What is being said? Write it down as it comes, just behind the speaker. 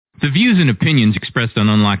The views and opinions expressed on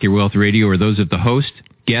Unlock Your Wealth Radio are those of the host,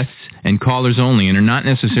 guests, and callers only, and are not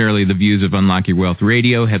necessarily the views of Unlock Your Wealth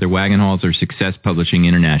Radio, Heather Wagenhals, or Success Publishing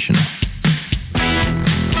International.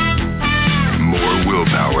 More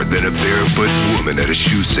willpower than a barefoot woman at a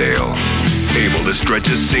shoe sale. Able to stretch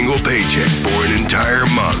a single paycheck for an entire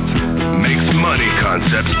month. Makes money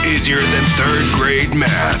concepts easier than third-grade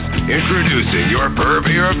math. Introducing your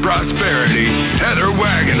purveyor of prosperity, Heather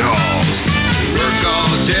Wagenhals. Work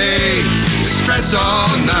all day, stress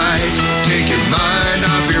all night. Take your mind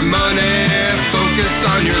off your money, focus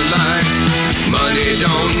on your life. Money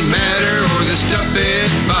don't matter or the stuff it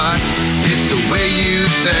buys. It's the way you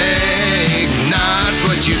think, not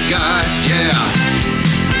what you got, yeah.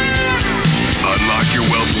 Unlock Your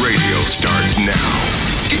Wealth Radio starts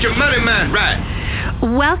now. Get your money mind right.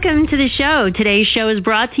 Welcome to the show. Today's show is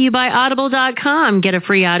brought to you by Audible.com. Get a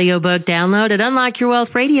free audiobook download at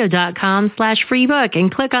unlockyourwealthradio.com/freebook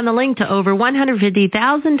and click on the link to over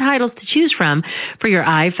 150,000 titles to choose from for your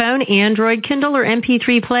iPhone, Android, Kindle, or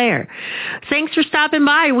MP3 player. Thanks for stopping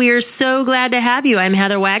by. We are so glad to have you. I'm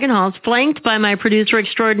Heather Wagenhals, flanked by my producer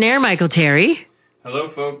extraordinaire, Michael Terry.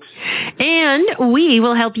 Hello, folks. And we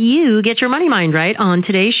will help you get your money mind right on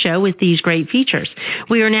today's show with these great features.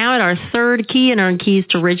 We are now at our third key in our Keys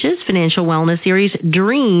to Riches financial wellness series,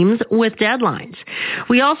 Dreams with Deadlines.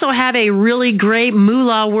 We also have a really great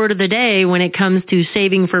moolah word of the day when it comes to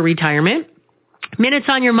saving for retirement. Minutes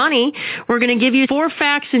on Your Money, we're going to give you 4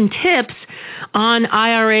 facts and tips on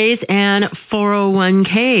IRAs and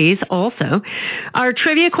 401ks also. Our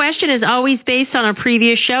trivia question is always based on a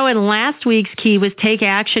previous show, and last week's key was Take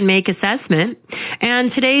Action, Make Assessment.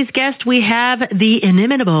 And today's guest, we have the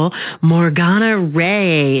inimitable Morgana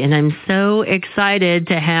Ray, and I'm so excited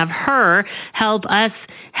to have her help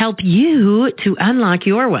you to unlock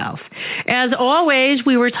your wealth. As always,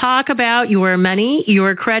 we will talk about your money,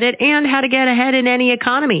 your credit, and how to get ahead in any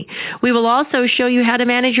economy. We will also show you how to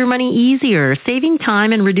manage your money easier, saving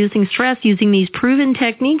time and reducing stress using these proven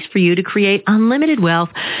techniques for you to create unlimited wealth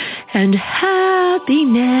and happiness.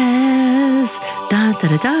 Da, da,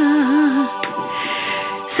 da, da.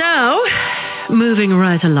 So, moving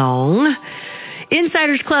right along.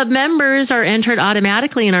 Insiders Club members are entered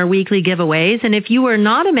automatically in our weekly giveaways, and if you are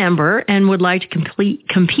not a member and would like to complete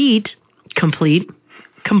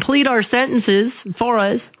our sentences for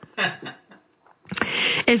us,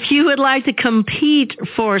 if you would like to compete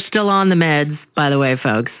for Still on the Meds, by the way,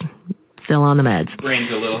 folks, still on the meds.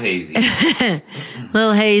 Brain's a little hazy. A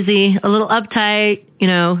little hazy, a little uptight. You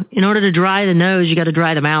know, in order to dry the nose, you got to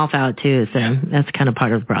dry the mouth out too. So that's kind of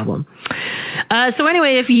part of the problem. So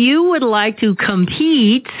anyway, if you would like to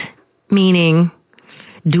compete, meaning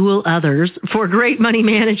duel others, for great money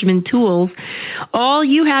management tools, all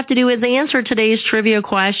you have to do is answer today's trivia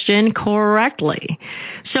question correctly.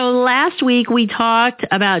 So last week we talked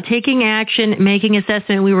about taking action, making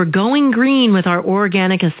assessment. We were going green with our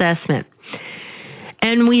organic assessment.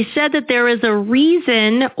 And we said that there is a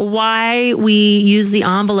reason why we use the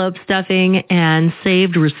envelope stuffing and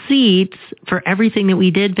saved receipts for everything that we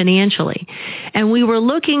did financially. And we were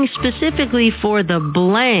looking specifically for the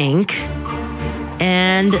blank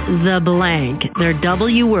and the blank. They're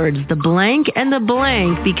W words, the blank and the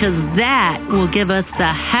blank, because that will give us the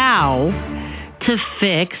how to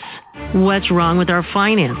fix what's wrong with our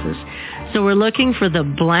finances. So we're looking for the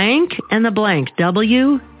blank and the blank,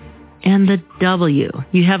 W and the W.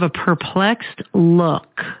 You have a perplexed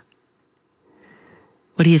look.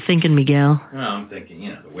 What are you thinking, Miguel? Well, I'm thinking,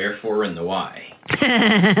 the wherefore and the why.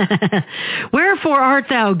 Wherefore art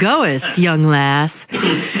thou goest, young lass?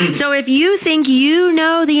 So if you think you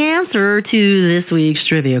know the answer to this week's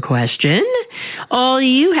trivia question, all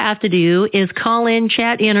you have to do is call in,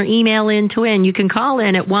 chat in, or email in to win. You can call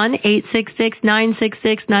in at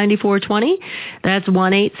 1-866-966-9420. That's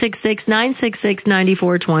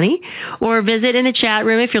 1-866-966-9420. Or visit in the chat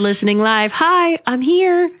room if you're listening live. Hi, I'm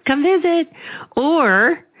here. Come visit.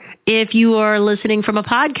 Or if you are listening from a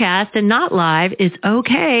podcast and not live, it's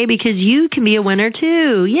okay because you can be a winner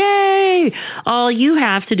too. Yay! All you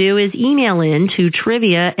have to do is email in to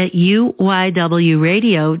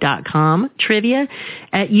trivia@uywradio.com,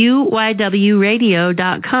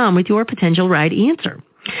 trivia@uywradio.com with your potential right answer.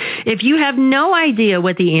 If you have no idea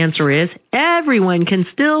what the answer is, everyone can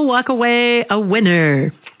still walk away a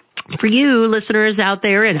winner. For you listeners out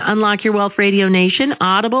there in Unlock Your Wealth Radio Nation,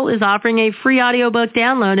 Audible is offering a free audiobook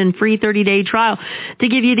download and free 30-day trial. To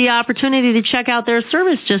give you the opportunity to check out their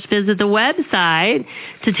service, just visit the website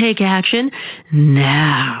to take action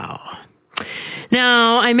now.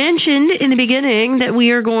 Now, I mentioned in the beginning that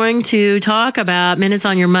we are going to talk about minutes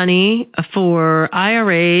on your money for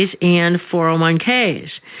IRAs and 401ks.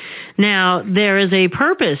 Now, there is a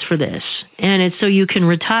purpose for this, and it's so you can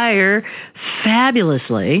retire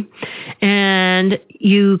fabulously, and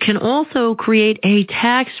you can also create a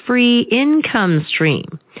tax-free income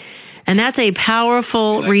stream. And that's a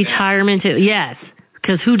powerful retirement. Yes,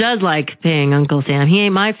 because who does like paying Uncle Sam? He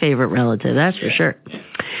ain't my favorite relative, that's for sure.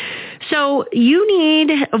 So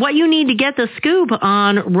what you need to get the scoop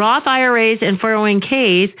on Roth IRAs and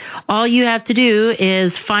 401ks, all you have to do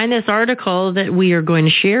is find this article that we are going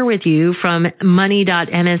to share with you from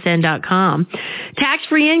money.msn.com.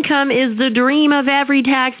 Tax-free income is the dream of every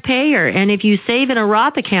taxpayer, and if you save in a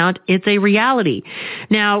Roth account, it's a reality.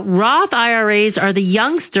 Now, Roth IRAs are the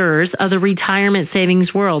youngsters of the retirement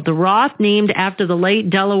savings world. The Roth, named after the late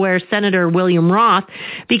Delaware Senator William Roth,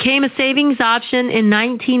 became a savings option in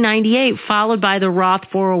 1998. Followed by the Roth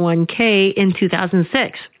 401k in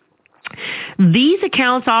 2006. These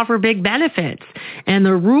accounts offer big benefits, and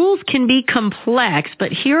the rules can be complex,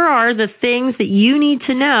 but here are the things that you need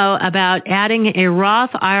to know about adding a Roth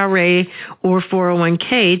IRA or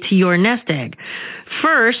 401k to your nest egg.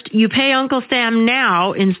 First, you pay Uncle Sam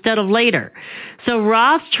now instead of later. So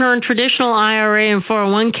Roths turn traditional IRA and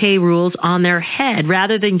 401k rules on their head.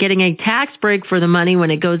 Rather than getting a tax break for the money when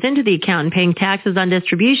it goes into the account and paying taxes on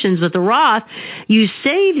distributions with the Roth, you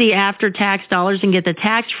save the after-tax dollars and get the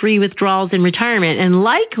tax-free withdrawals in retirement. And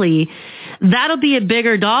likely, that'll be a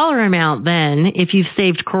bigger dollar amount then if you've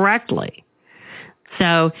saved correctly.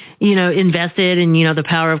 So, invested in, the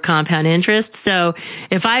power of compound interest. So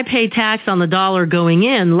if I pay tax on the dollar going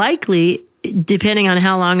in, likely, depending on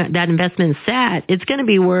how long that investment sat, it's going to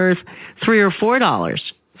be worth $3 or $4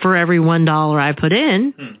 for every $1 I put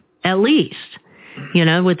in, at least.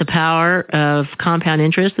 With the power of compound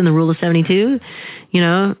interest and the rule of 72,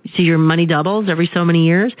 so your money doubles every so many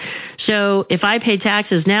years. So if I pay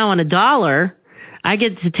taxes now on $1, I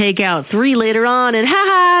get to take out $3 later on, and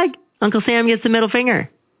Uncle Sam gets the middle finger.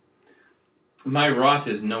 My Roth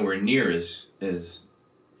is nowhere near as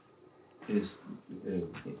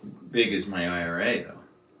big as my IRA, though.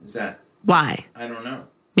 Is that... Why? I don't know.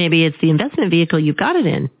 Maybe it's the investment vehicle you've got it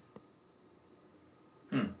in.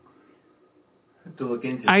 Have to look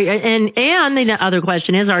into it. And the other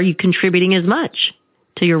question is, are you contributing as much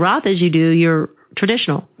to your Roth as you do your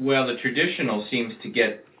traditional? Well, the traditional seems to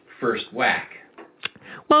get first whack.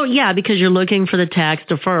 Well, yeah, because you're looking for the tax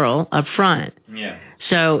deferral up front. Yeah.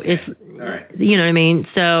 So okay. it's, all right. You know what I mean?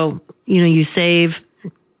 So, you save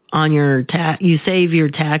on your you save your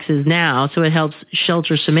taxes now, so it helps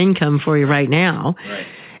shelter some income for you right now. Right.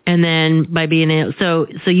 And then by being able, so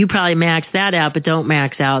you probably max that out, but don't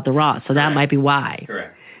max out the Roth. So that Correct. might be why.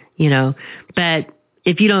 Correct. But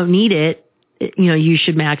if you don't need it, you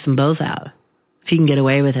should max them both out if you can get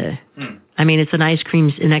away with it. I mean, it's an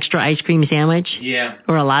extra ice cream sandwich. Yeah.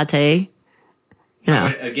 Or a latte.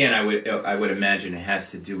 I would imagine it has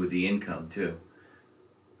to do with the income too.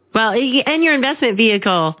 Well, and your investment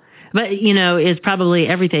vehicle, but is probably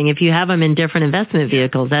everything. If you have them in different investment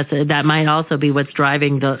vehicles, that might also be what's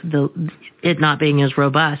driving the it not being as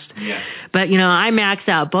robust. Yeah. But I max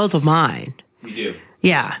out both of mine. You do.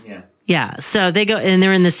 Yeah. Yeah. Yeah. So they go and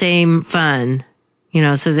they're in the same fund.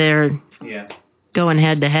 So they're going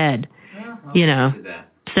head to head. I'll do that.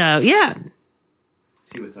 So yeah.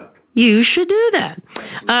 See what's up. You should do that.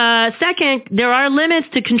 Second, there are limits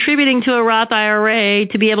to contributing to a Roth IRA.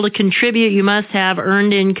 To be able to contribute, you must have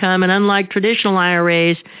earned income. And unlike traditional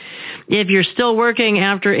IRAs, if you're still working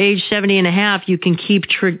after age 70 and a half, you can keep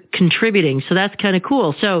contributing. So that's kind of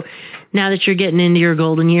cool. So now that you're getting into your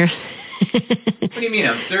golden years. What do you mean?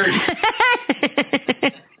 I'm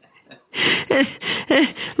 30.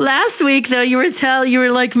 Last week, though, you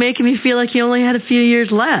were like making me feel like you only had a few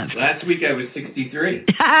years left. Last week I was 63.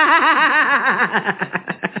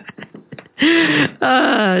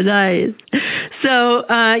 Oh, nice. So,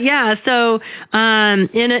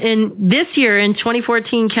 in this year, in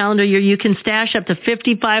 2014 calendar year, you can stash up to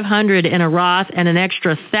 $5,500 in a Roth and an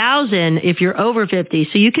extra $1,000 if you're over 50.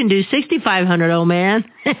 So you can do $6,500, old man.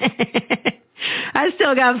 I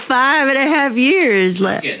still got 5.5 years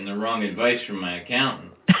left. You're getting the wrong advice from my accountant.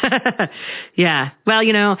 Yeah. Well,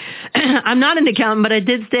 I'm not an accountant, but I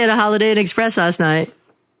did stay at a Holiday Inn Express last night.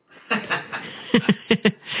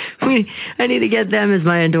 I need to get them as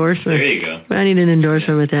my endorsement. There you go. I need an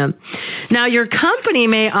endorsement with them. Now, your company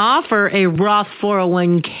may offer a Roth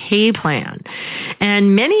 401k plan,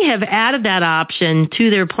 and many have added that option to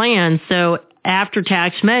their plan, so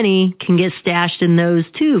after-tax money can get stashed in those,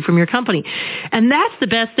 too, from your company. And that's the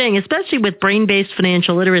best thing, especially with brain-based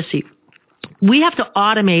financial literacy. we have to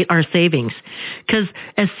automate our savings, because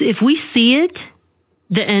if we see it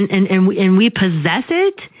and we possess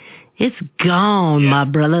it, it's gone, my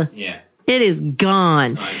brother. Yeah. It is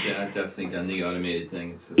gone. I've definitely done the automated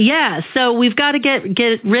things. Yeah, so we've got to get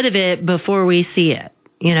rid of it before we see it,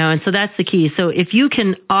 and so that's the key. So if you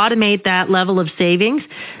can automate that level of savings,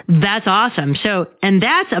 that's awesome. So, and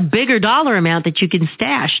that's a bigger dollar amount that you can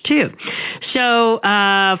stash too. So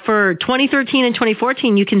for 2013 and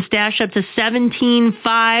 2014, you can stash up to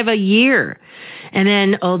 $17,500 a year. And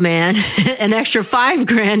then, old man, an extra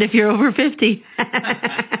 $5,000 if you're over 50.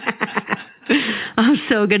 I'm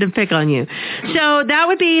so good to pick on you. So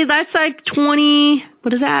that's like what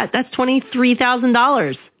is that? That's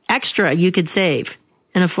 $23,000 extra you could save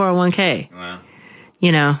in a 401k. Wow.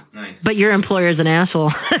 Nice. But your employer's an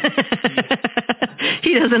asshole.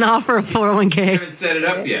 He doesn't offer a 401k. You haven't set it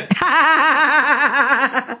up yet.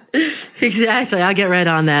 Exactly. I'll get right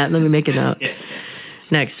on that. Let me make a note.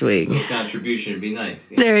 Next week. A contribution would be nice.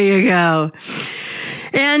 Yeah. There you go.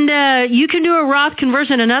 And you can do a Roth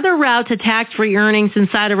conversion. Another route to tax-free earnings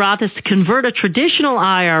inside a Roth is to convert a traditional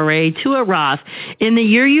IRA to a Roth. In the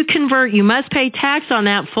year you convert, you must pay tax on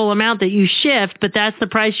that full amount that you shift, but that's the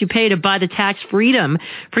price you pay to buy the tax freedom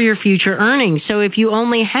for your future earnings. So if you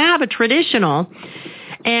only have a traditional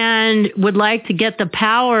and would like to get the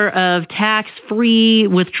power of tax-free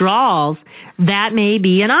withdrawals, that may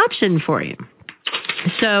be an option for you.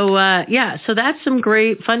 So, so that's some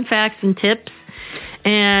great fun facts and tips.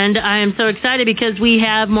 And I am so excited because we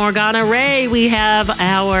have Morgana Ray. We have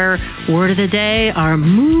our word of the day, our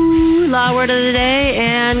moolah word of the day,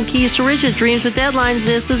 and keys to riches, dreams with deadlines.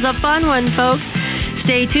 This is a fun one, folks.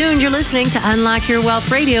 Stay tuned. You're listening to Unlock Your Wealth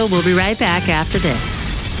Radio. We'll be right back after this.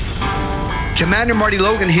 Commander Marty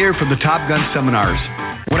Logan here from the Top Gun Seminars.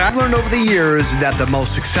 What I've learned over the years is that the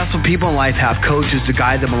most successful people in life have coaches to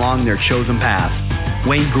guide them along their chosen path.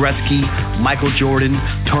 Wayne Gretzky, Michael Jordan,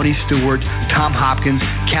 Tony Stewart, Tom Hopkins,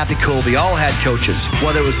 Kathy Colby all had coaches.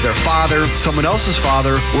 Whether it was their father, someone else's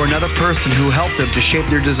father, or another person who helped them to shape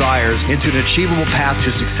their desires into an achievable path to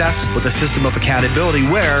success with a system of accountability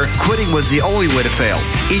where quitting was the only way to fail.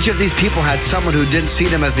 Each of these people had someone who didn't see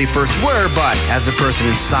them as they first were, but as the person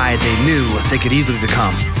inside they knew they could easily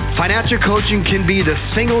become. Financial coaching can be the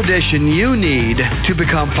single addition you need to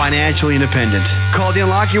become financially independent. Call the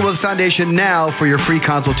Unlock Your Wealth Foundation now for your free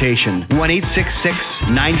consultation.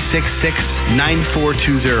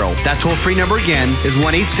 1-866-966-9420. That toll-free number again is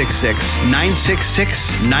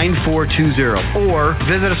 1-866-966-9420. Or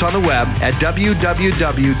visit us on the web at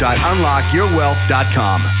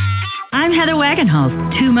www.unlockyourwealth.com. I'm Heather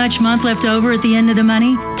Wagenhals. Too much month left over at the end of the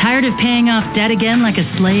money? Tired of paying off debt again like a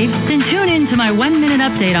slave? Then tune in to my 1-minute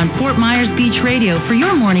update on Fort Myers Beach Radio for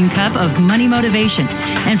your morning cup of money motivation.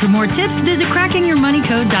 And for more tips, visit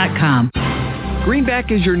crackingyourmoneycode.com.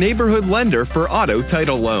 Greenback is your neighborhood lender for auto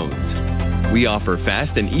title loans. We offer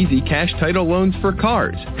fast and easy cash title loans for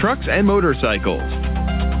cars, trucks, and motorcycles.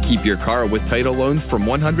 Keep your car with title loans from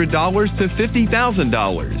 $100 to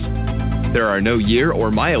 $50,000. There are no year or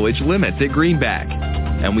mileage limits at Greenback,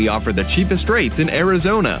 and we offer the cheapest rates in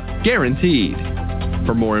Arizona, guaranteed.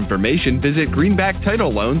 For more information, visit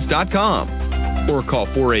greenbacktitleloans.com or call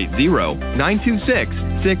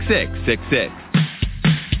 480-926-6666.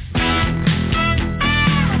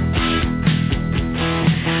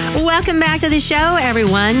 Welcome back to the show,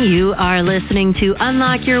 everyone. You are listening to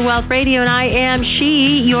Unlock Your Wealth Radio, and I am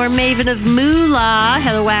your maven of moolah,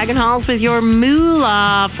 Heather Wagenhals, with your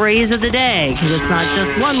moolah phrase of the day. Because it's not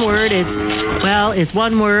just one word, it's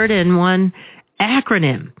one word and one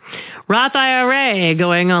acronym. Roth IRA,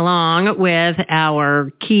 going along with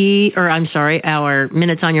our our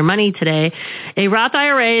minutes on your money today. A Roth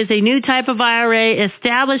IRA is a new type of IRA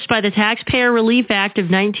established by the Taxpayer Relief Act of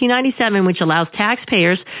 1997, which allows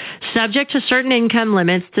taxpayers subject to certain income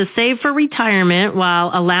limits to save for retirement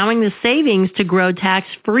while allowing the savings to grow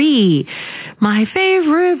tax-free. My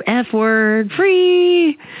favorite F word,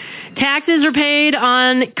 free. Taxes are paid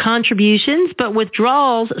on contributions, but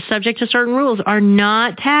withdrawals subject to certain rules are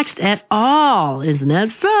not taxed at all. Isn't that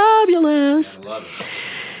fabulous? I love it.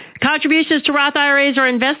 Contributions to Roth IRAs are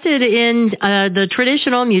invested in the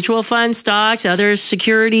traditional mutual fund, stocks, other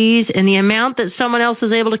securities, and the amount that someone else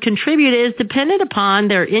is able to contribute is dependent upon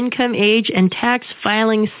their income, age, and tax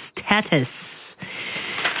filing status.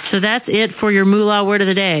 So that's it for your moolah word of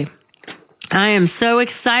the day. I am so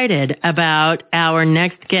excited about our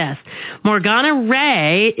next guest. Morgana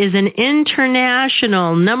Ray is an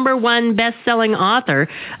international #1 best-selling author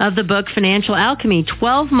of the book Financial Alchemy,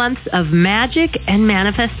 12 Months of Magic and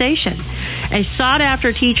Manifestation. A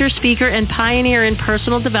sought-after teacher, speaker, and pioneer in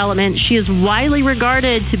personal development, she is widely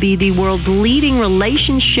regarded to be the world's leading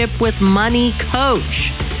relationship with money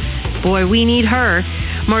coach. Boy, we need her.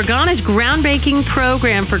 Morgana's groundbreaking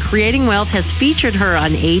program for creating wealth has featured her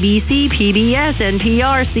on ABC, PBS,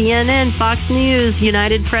 NPR, CNN, Fox News,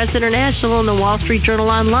 United Press International, and the Wall Street Journal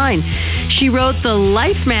Online. She wrote the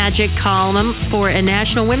Life Magic column for a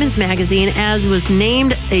national women's magazine, as was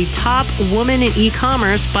named a top woman in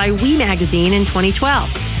e-commerce by We Magazine in 2012.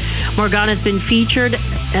 Morgana's been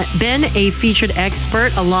a featured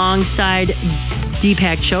expert alongside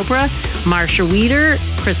Deepak Chopra, Marsha Weeder,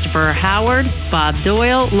 Christopher Howard, Bob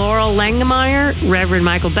Doyle, Laurel Langnemeyer, Reverend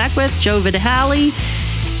Michael Beckwith, Joe Vitale,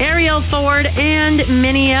 Ariel Ford, and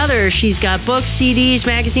many others. She's got books, CDs,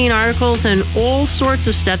 magazine articles, and all sorts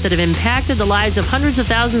of stuff that have impacted the lives of hundreds of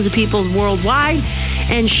thousands of people worldwide.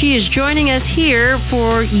 And she is joining us here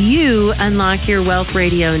for you, Unlock Your Wealth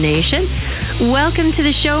Radio Nation. Welcome to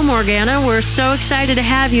the show, Morgana. We're so excited to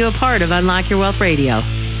have you a part of Unlock Your Wealth Radio.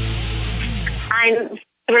 I'm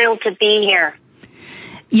thrilled to be here.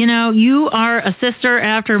 You know, you are a sister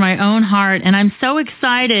after my own heart, and I'm so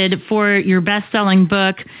excited for your best-selling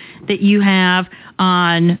book that you have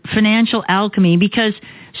on financial alchemy, because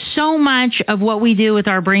so much of what we do with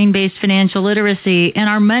our brain-based financial literacy and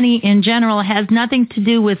our money in general has nothing to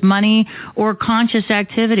do with money or conscious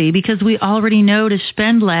activity, because we already know to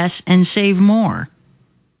spend less and save more.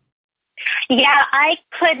 Yeah, I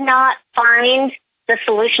could not find the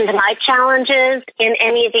solution to my challenges in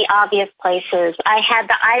any of the obvious places. I had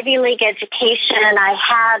the Ivy League education. I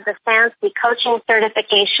had the fancy coaching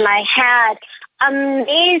certification. I had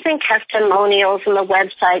amazing testimonials and the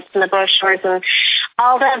websites and the brochures and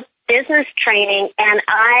all the business training, and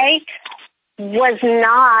I was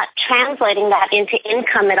not translating that into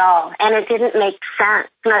income at all, and it didn't make sense.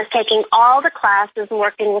 And I was taking all the classes and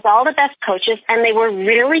working with all the best coaches, and they were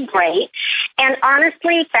really great. And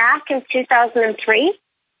honestly, back in 2003,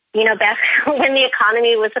 back when the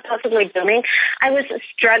economy was supposedly booming, I was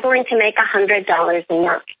struggling to make $100 a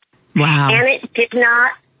month. Wow. And it did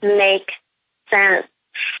not make sense.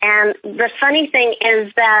 And the funny thing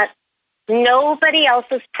is that nobody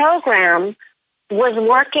else's program was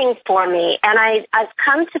working for me. And I've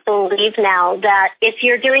come to believe now that if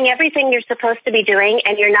you're doing everything you're supposed to be doing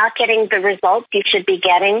and you're not getting the results you should be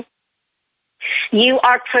getting, you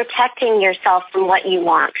are protecting yourself from what you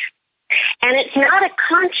want. And it's not a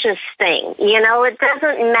conscious thing. It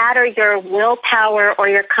doesn't matter your willpower or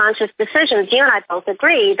your conscious decisions. You and I both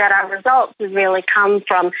agree that our results really come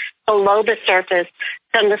from below the surface,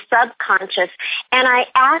 from the subconscious. And I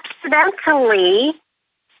accidentally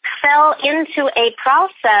fell into a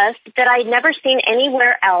process that I'd never seen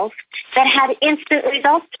anywhere else that had instant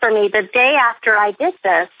results for me. The day after I did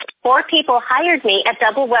this, 4 people hired me at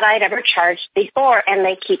double what I'd ever charged before, and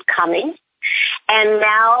they keep coming. And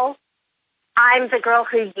now I'm the girl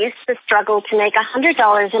who used to struggle to make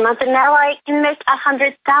 $100 a month, and now I can make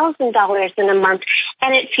 $100,000 in a month,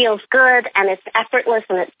 and it feels good, and it's effortless,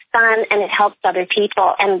 and it's fun, and it helps other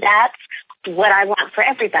people, and that's what I want for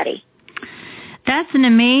everybody. That's an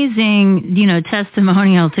amazing,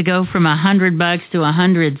 testimonial to go from $100 to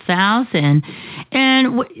 $100,000.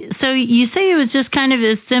 And so you say it was just kind of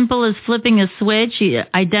as simple as flipping a switch,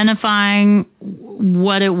 identifying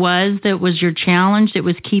what it was that was your challenge that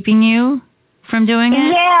was keeping you from doing it?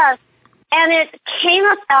 Yes. And it came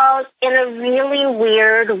about in a really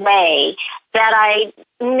weird way that I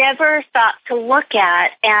never thought to look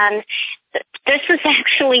at. And this is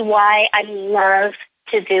actually why I love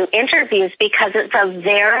to do interviews, because it's a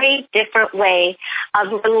very different way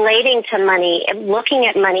of relating to money and looking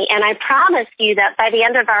at money. And I promise you that by the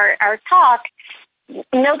end of our talk,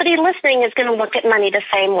 nobody listening is going to look at money the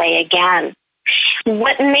same way again.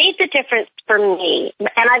 What made the difference for me,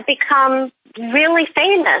 and I've become really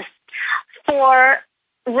famous for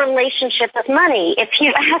relationship with money. If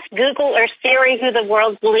you ask Google or Siri who the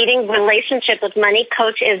world's leading relationship with money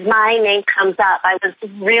coach is, my name comes up. I was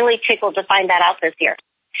really tickled to find that out this year.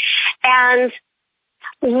 And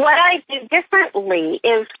what I do differently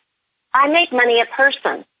is I make money a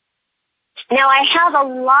person. Now, I have a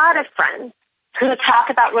lot of friends who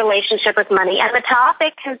talk about relationship with money, and the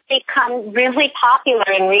topic has become really popular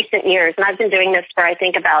in recent years, and I've been doing this for, I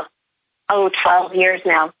think, about 12 years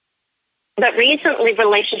now. But recently,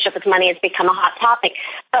 relationship with money has become a hot topic.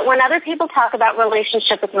 But when other people talk about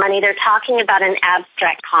relationship with money, they're talking about an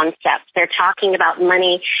abstract concept. They're talking about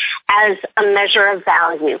money as a measure of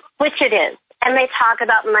value, which it is. And they talk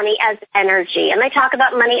about money as energy, and they talk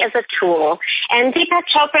about money as a tool. And Deepak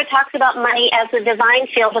Chopra talks about money as the divine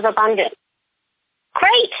field of abundance.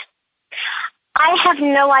 Great. I have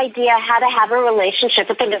no idea how to have a relationship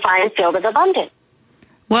with the divine field of abundance.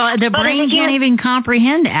 Well, the brain can't even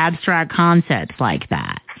comprehend abstract concepts like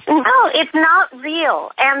that. No, it's not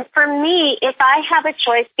real. And for me, if I have a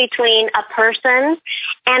choice between a person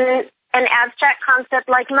and an abstract concept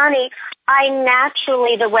like money, I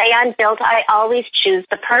naturally, the way I'm built, I always choose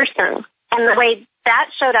the person. And the way that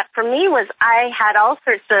showed up for me was I had all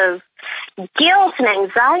sorts of guilt and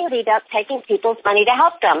anxiety about taking people's money to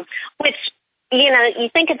help them, which, you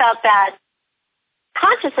think about that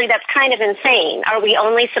consciously, that's kind of insane. Are we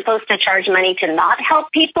only supposed to charge money to not help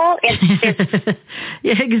people?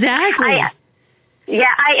 Exactly.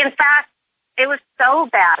 In fact, it was so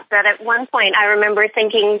bad that at one point I remember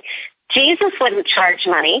thinking Jesus wouldn't charge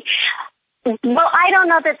money. Well, I don't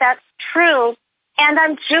know that that's true, and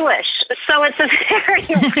I'm Jewish, so it's a very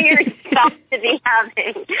weird thought to be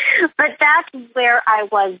having. But that's where I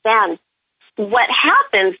was then. What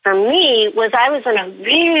happened for me was I was in a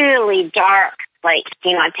really dark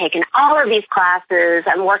I've taken all of these classes.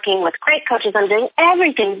 I'm working with great coaches. I'm doing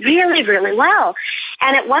everything really, really well.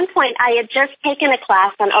 And at one point, I had just taken a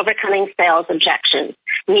class on overcoming sales objections,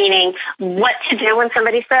 meaning what to do when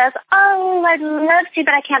somebody says, oh, I'd love to,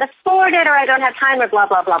 but I can't afford it, or I don't have time, or blah,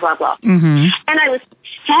 blah, blah, blah, blah. Mm-hmm. And I was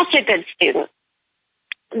such a good student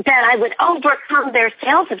that I would overcome their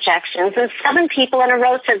sales objections. And 7 people in a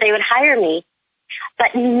row said they would hire me,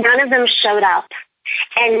 but none of them showed up,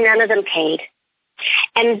 and none of them paid.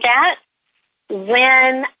 And that's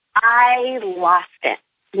when I lost it.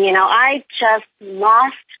 I just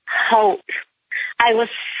lost hope. I was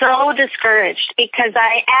so discouraged because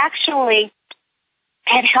I actually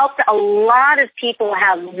had helped a lot of people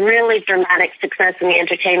have really dramatic success in the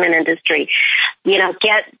entertainment industry,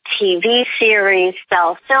 get TV series,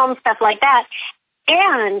 sell film, stuff like that.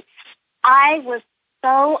 And I was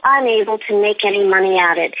so unable to make any money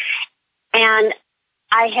at it. And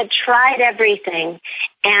I had tried everything,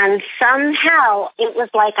 and somehow it was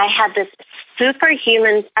like I had this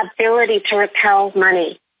superhuman ability to repel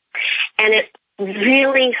money. And it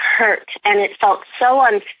really hurt, and it felt so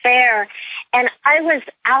unfair. And I was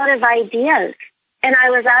out of ideas, and I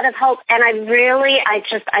was out of hope. And I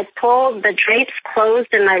pulled the drapes closed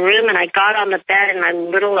in my room, and I got on the bed in my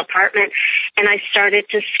little apartment, and I started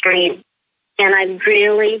to scream. And I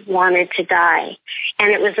really wanted to die.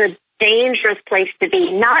 And it was a dangerous place to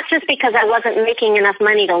be, not just because I wasn't making enough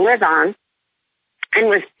money to live on and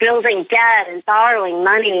was building debt and borrowing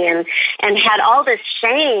money and had all this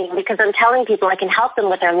shame because I'm telling people I can help them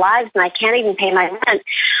with their lives and I can't even pay my rent.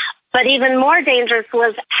 But even more dangerous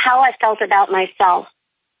was how I felt about myself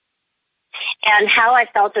and how I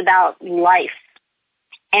felt about life.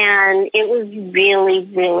 And it was really,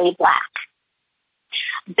 really black.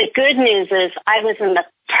 The good news is I was in the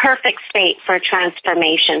perfect state for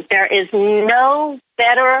transformation. There is no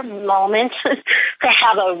better moment to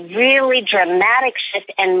have a really dramatic shift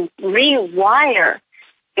and rewire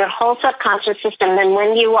your whole subconscious system than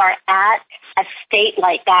when you are at a state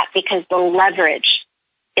like that, because the leverage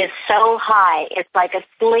is so high. It's like a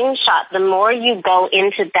slingshot. The more you go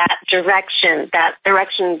into that direction that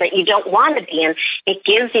you don't want to be in, it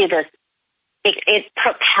gives you this. It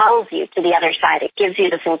propels you to the other side. It gives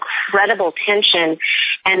you this incredible tension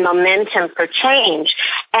and momentum for change.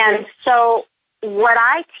 And so what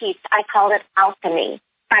I teach, I call it alchemy,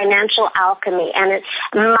 financial alchemy. And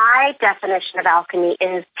my definition of alchemy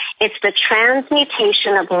is it's the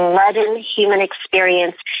transmutation of leaden human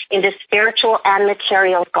experience into spiritual and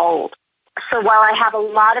material gold. So while I have a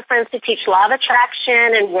lot of friends who teach law of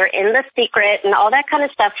attraction and we're in the secret and all that kind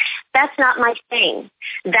of stuff, that's not my thing.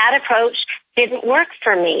 That approach didn't work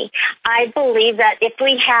for me. I believe that if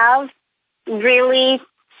we have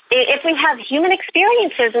human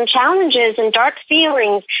experiences and challenges and dark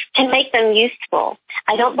feelings, to make them useful.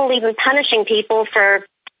 I don't believe in punishing people for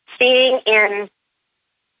being in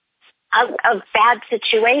a bad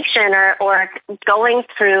situation or going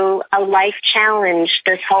through a life challenge.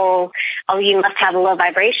 This whole, you must have a low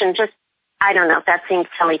vibration. I don't know. That seems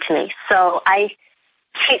silly to me. So I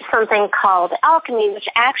teach something called alchemy, which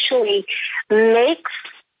actually makes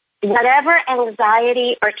whatever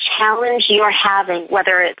anxiety or challenge you're having,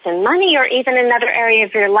 whether it's in money or even another area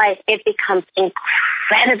of your life, it becomes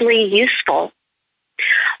incredibly useful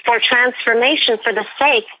for transformation for the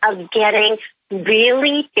sake of getting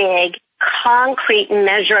really big concrete,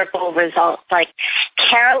 measurable results. Like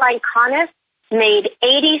Caroline Connis made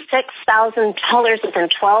 $86,000 within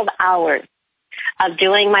 12 hours of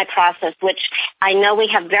doing my process, which I know we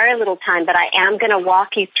have very little time, but I am going to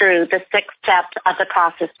walk you through the 6 steps of the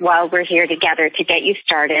process while we're here together to get you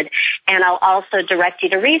started. And I'll also direct you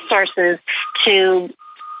to resources to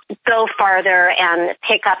go farther and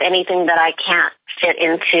pick up anything that I can't fit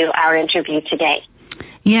into our interview today.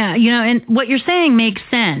 Yeah, and what you're saying makes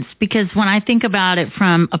sense, because when I think about it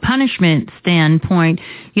from a punishment standpoint,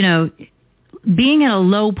 being at a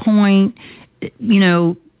low point,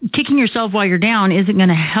 kicking yourself while you're down isn't going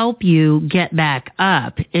to help you get back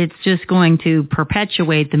up. It's just going to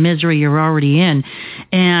perpetuate the misery you're already in.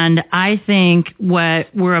 And I think what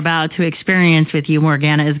we're about to experience with you,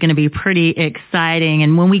 Morgana, is going to be pretty exciting.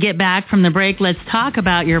 And when we get back from the break, let's talk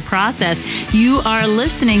about your process. You are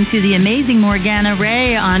listening to the amazing Morgana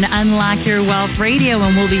Ray on Unlock Your Wealth Radio,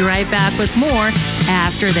 and we'll be right back with more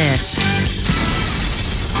after this.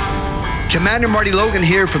 Commander Marty Logan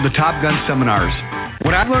here from the Top Gun Seminars.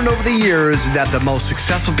 What I've learned over the years is that the most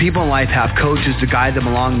successful people in life have coaches to guide them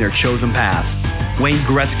along their chosen path. Wayne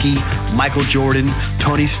Gretzky, Michael Jordan,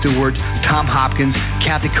 Tony Stewart, Tom Hopkins,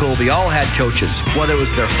 Kathy Colby all had coaches. Whether it was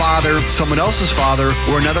their father, someone else's father,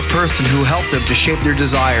 or another person who helped them to shape their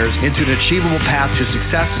desires into an achievable path to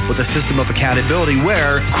success with a system of accountability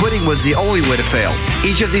where quitting was the only way to fail.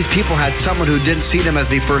 Each of these people had someone who didn't see them as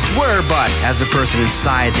they first were, but as the person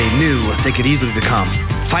inside they knew they could easily become.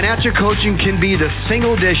 Financial coaching can be the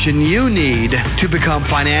single addition you need to become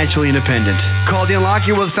financially independent. Call the Unlock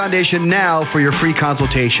Your Wealth Foundation now for your free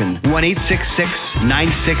consultation.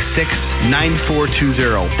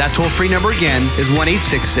 1-866-966-9420. That toll-free number again is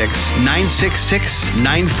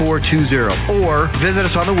 1-866-966-9420. Or visit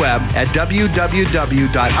us on the web at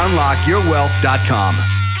www.unlockyourwealth.com.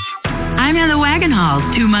 I'm Heather Wagenhals.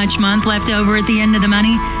 Too much month left over at the end of the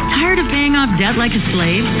money? Tired of paying off debt like a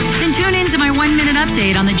slave? Then tune in to my 1-minute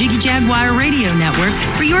update on the Jiggy Jaguar Radio Network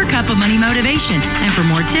for your cup of money motivation. And for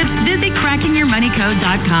more tips, visit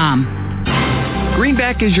crackingyourmoneycode.com.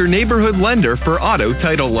 Greenback is your neighborhood lender for auto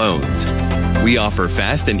title loans. We offer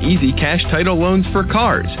fast and easy cash title loans for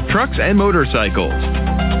cars, trucks, and motorcycles.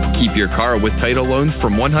 Keep your car with title loans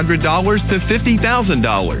from $100 to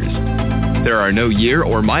 $50,000. There are no year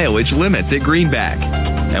or mileage limits at Greenback,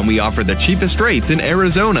 and we offer the cheapest rates in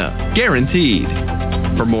Arizona, guaranteed.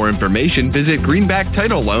 For more information, visit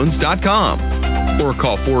greenbacktitleloans.com or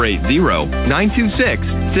call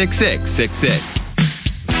 480-926-6666.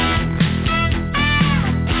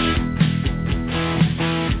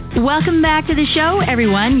 Welcome back to the show,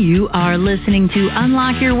 everyone. You are listening to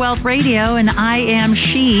Unlock Your Wealth Radio, and I am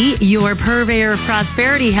your purveyor of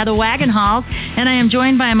prosperity, Heather Wagenhals, and I am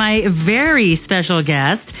joined by my very special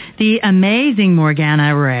guest, the amazing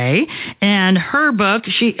Morgana Ray, and her book,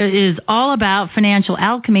 she is all about financial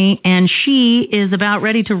alchemy, and she is about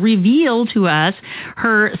ready to reveal to us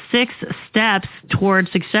her 6 steps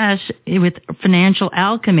towards success with financial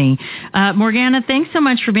alchemy. Morgana, thanks so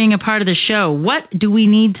much for being a part of the show. What do we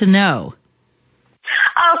need to know?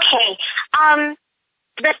 Okay.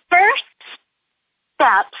 The first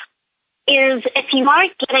step is if you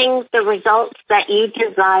aren't getting the results that you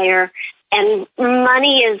desire, and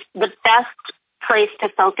money is the best place to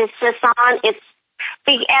focus this on. It's,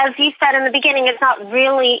 as you said in the beginning, it's not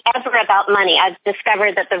really ever about money. I've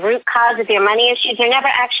discovered that the root cause of your money issues are never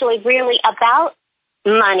actually really about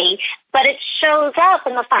money, but it shows up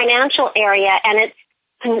in the financial area, and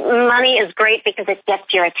money is great because it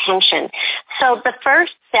gets your attention. So the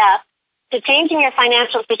first step to changing your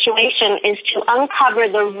financial situation is to uncover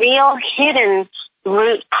the real hidden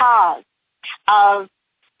root cause of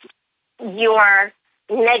your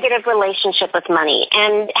negative relationship with money.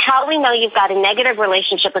 And how we know you've got a negative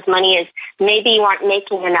relationship with money is maybe you aren't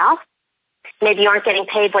making enough. Maybe you aren't getting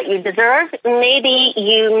paid what you deserve. Maybe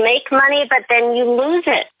you make money, but then you lose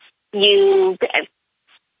it.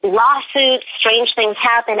 Lawsuits, strange things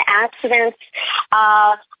happen, accidents.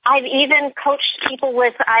 I've even coached people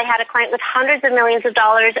I had a client with hundreds of millions of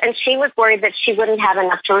dollars, and she was worried that she wouldn't have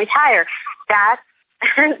enough to retire. That's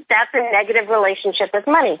a negative relationship with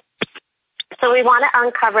money. So we want to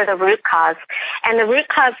uncover the root cause, and the root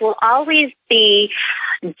cause will always be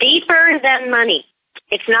deeper than money.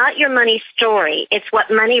 It's not your money story. It's what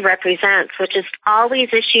money represents, which is always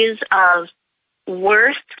issues of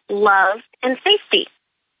worth, love, and safety.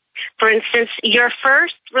 For instance, your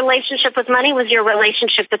first relationship with money was your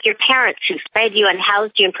relationship with your parents, who fed you and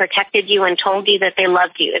housed you and protected you and told you that they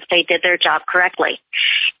loved you if they did their job correctly.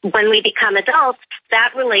 When we become adults,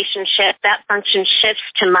 that relationship, that function shifts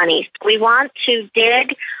to money. We want to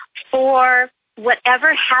dig for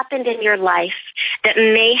whatever happened in your life that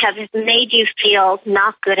may have made you feel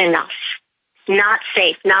not good enough, not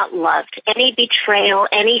safe, not loved, any betrayal,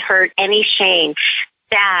 any hurt, any shame,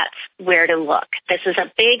 that's where to look. This is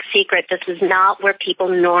a big secret. This is not where people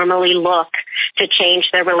normally look to change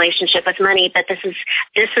their relationship with money, but this is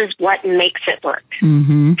what makes it work.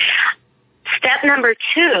 Mm-hmm. Step number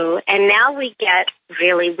 2, and now we get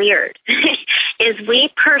really weird, is we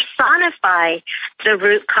personify the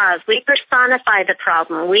root cause. We personify the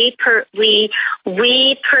problem. We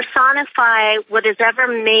personify what has ever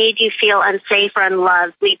made you feel unsafe or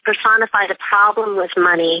unloved. We personify the problem with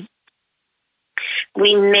money.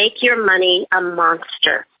 We make your money a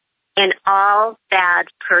monster, an all bad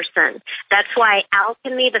person. That's why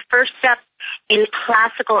alchemy, the first step in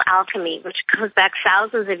classical alchemy, which goes back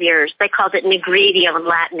thousands of years, they called it negritio in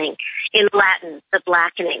Latin, the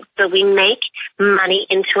blackening. So we make money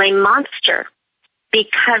into a monster,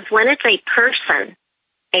 because when it's a person,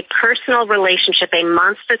 a personal relationship, a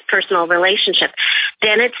monstrous personal relationship,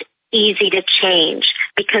 then it's easy to change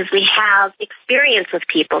because we have experience with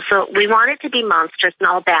people. So we want it to be monstrous and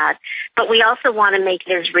all bad, but we also want to make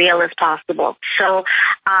it as real as possible. So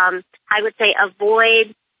I would say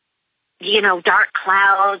avoid, dark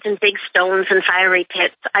clouds and big stones and fiery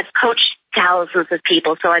pits. I've coached thousands of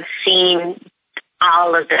people, so I've seen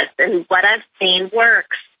all of this, and what I've seen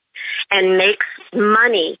works and makes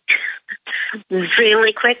money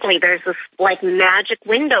really quickly. There's this magic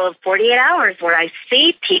window of 48 hours where I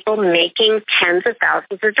see people making tens of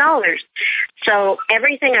thousands of dollars. So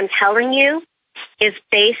everything I'm telling you is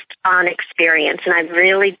based on experience, and I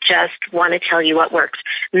really just want to tell you what works.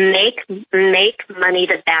 Make money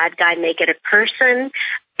the bad guy, make it a person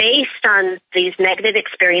based on these negative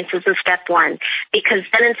experiences in step 1, because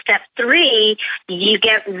then in step 3, you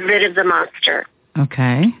get rid of the monster.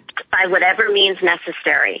 Okay. By whatever means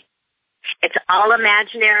necessary. It's all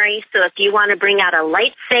imaginary, so if you want to bring out a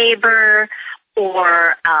lightsaber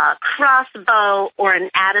or a crossbow or an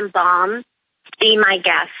atom bomb, be my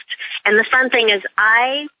guest. And the fun thing is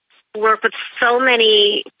I work with so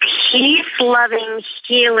many peace-loving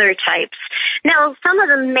healer types. Now, some of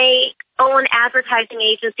them may own advertising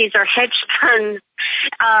agencies or hedge funds,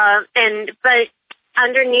 but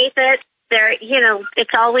underneath it,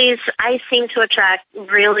 it's always, I seem to attract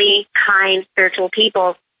really kind, spiritual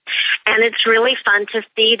people. And it's really fun to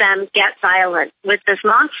see them get violent with this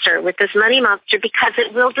monster, with this money monster, because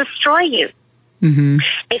it will destroy you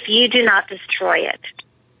if you do not destroy it.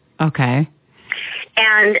 Okay.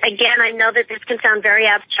 And again, I know that this can sound very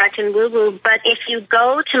abstract and woo-woo, but if you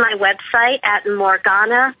go to my website at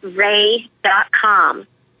morganaray.com,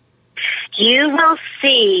 you will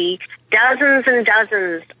see dozens and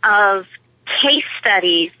dozens of case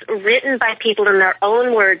studies written by people in their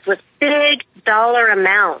own words with big dollar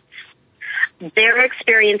amounts, their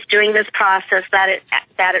experience doing this process, that it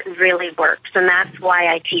really works, and that's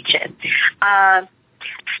why I teach it.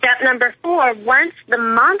 Step number 4, once the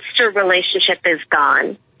monster relationship is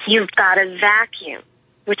gone, you've got a vacuum,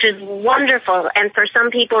 which is wonderful, and for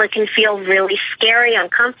some people it can feel really scary,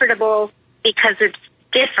 uncomfortable, because it's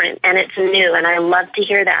different and it's new, and I love to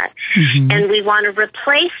hear that. And we want to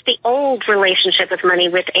replace the old relationship with money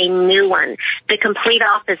with a new one, the complete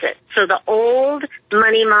opposite. So the old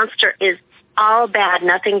money monster is all bad,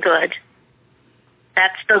 nothing good.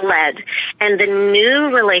 That's the lead. And the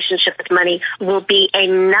new relationship with money will be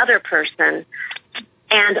another person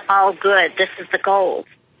and all good. This is the gold.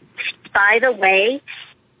 By the way,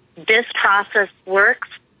 this process works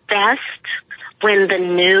best when the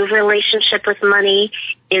new relationship with money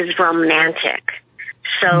is romantic.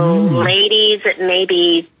 So ladies, it may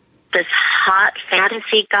be this hot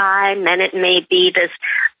fantasy guy. Men, it may be this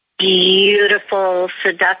beautiful,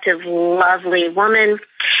 seductive, lovely woman.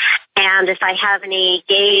 And if I have any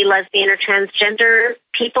gay, lesbian, or transgender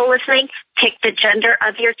people listening, pick the gender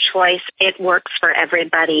of your choice. It works for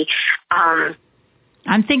everybody. I'm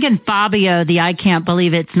thinking Fabio, the I can't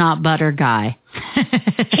believe it's not butter guy.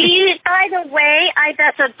 By the way,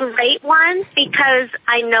 that's a great one because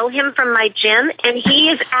I know him from my gym, and he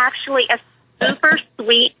is actually a super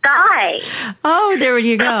sweet guy. Oh, there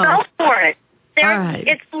you go. Go for it. All right.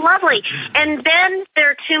 It's lovely. And then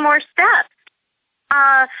there are 2 more steps.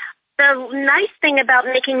 The nice thing about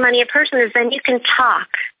making money a person is then you can talk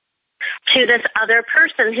to this other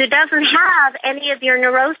person who doesn't have any of your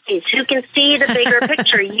neuroses, who can see the bigger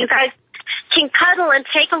picture. You guys can cuddle and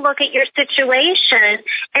take a look at your situation,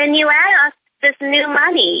 and you ask this new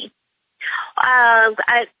money.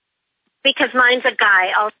 Because mine's a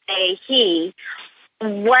guy, I'll say he.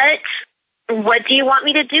 What what do you want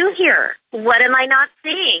me to do here? What am I not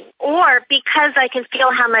seeing? Or because I can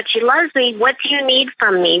feel how much he loves me, what do you need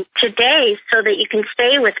from me today so that you can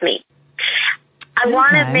stay with me? I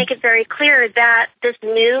want to make it very clear that this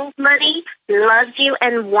new money loves you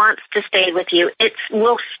and wants to stay with you. It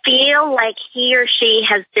will feel like he or she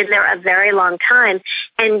has been there a very long time,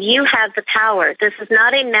 and you have the power. This is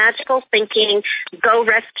not a magical thinking, go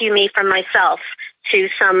rescue me from myself to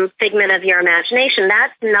some figment of your imagination.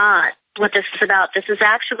 That's not what this is about. This is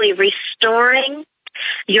actually restoring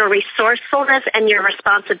your resourcefulness and your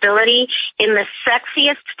responsibility in the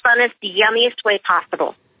sexiest, funnest, yummiest way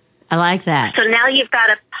possible. I like that. So now you've got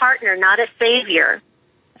a partner, not a savior,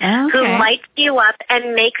 who lights you up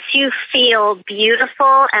and makes you feel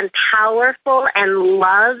beautiful and powerful and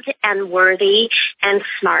loved and worthy and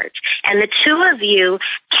smart. And the two of you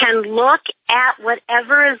can look at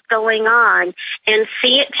whatever is going on and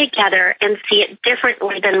see it together and see it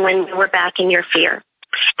differently than when you were back in your fear.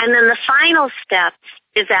 And then the final step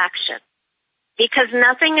is action. Because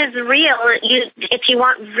nothing is real. If you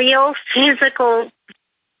want real physical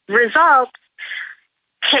results,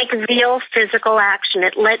 take real physical action.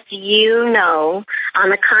 It lets you know on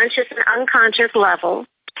the conscious and unconscious level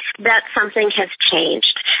that something has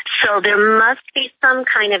changed. So there must be some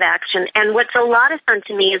kind of action. And what's a lot of fun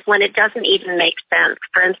to me is when it doesn't even make sense.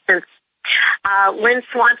 For instance, Lynn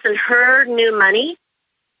Swanson, her new money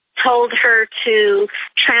told her to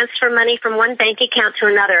transfer money from one bank account to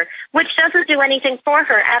another, which doesn't do anything for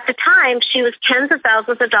her. At the time, she was tens of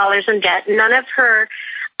thousands of dollars in debt. None of her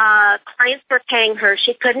clients were paying her.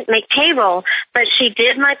 She couldn't make payroll, but she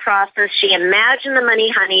did my process. She imagined the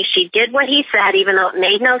money honey. She did what he said, even though it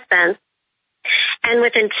made no sense. And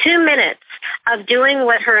within 2 minutes of doing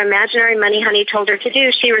what her imaginary money honey told her to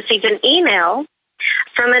do, she received an email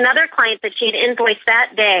from another client that she'd invoiced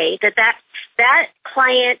that day, that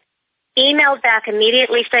client emailed back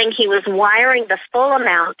immediately saying he was wiring the full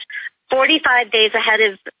amount 45 days ahead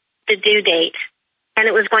of the due date, and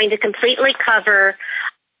it was going to completely cover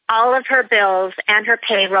all of her bills and her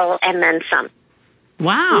payroll and then some.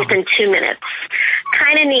 Wow. Within 2 minutes.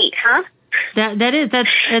 Kind of neat, huh?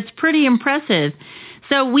 That's pretty impressive.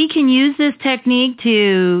 So we can use this technique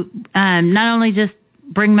to not only just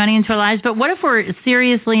bring money into our lives, but what if we're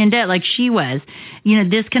seriously in debt like she was? You know,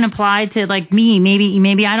 this can apply to like me.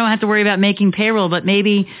 Maybe I don't have to worry about making payroll, but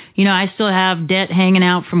maybe, you know, I still have debt hanging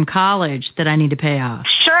out from college that I need to pay off.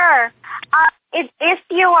 Sure. If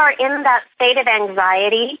you are in that state of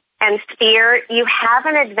anxiety and fear, you have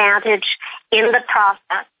an advantage in the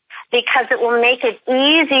process because it will make it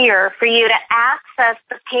easier for you to access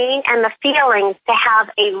the pain and the feelings to have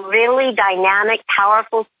a really dynamic,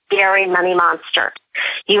 powerful, scary money monster.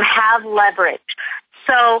 You have leverage.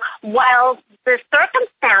 So while the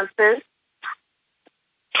circumstances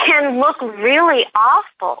can look really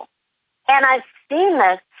awful, and I've seen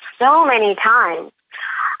this so many times,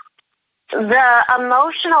 the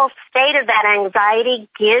emotional state of that anxiety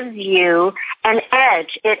gives you an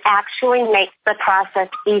edge. It actually makes the process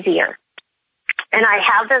easier. And I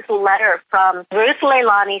have this letter from Ruth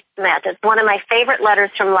Leilani Smith. It's one of my favorite letters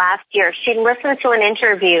from last year. She listened to an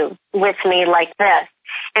interview with me like this,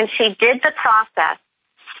 and she did the process.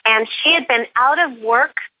 And she had been out of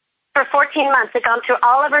work for 14 months, had gone through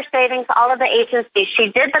all of her savings, all of the agencies. She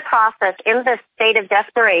did the process in this state of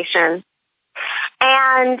desperation.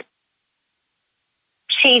 And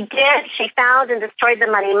she found and destroyed the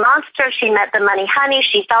money monster. She met the money honey.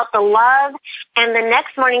 She felt the love. And the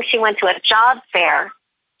next morning she went to a job fair,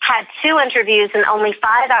 had 2 interviews, and only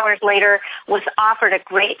 5 hours later was offered a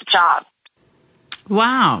great job.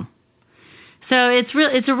 Wow. So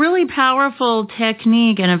it's a really powerful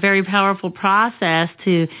technique and a very powerful process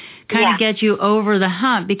to kind of get you over the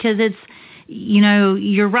hump because it's, you know,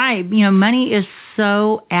 you're right. You know, money is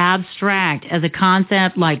so abstract as a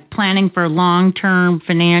concept, like planning for long-term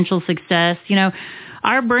financial success. You know,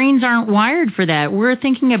 our brains aren't wired for that. We're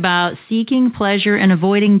thinking about seeking pleasure and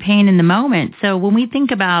avoiding pain in the moment. So when we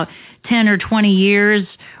think about 10 or 20 years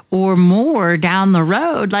or more down the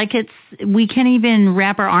road, like we can't even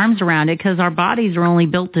wrap our arms around it because our bodies are only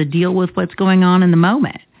built to deal with what's going on in the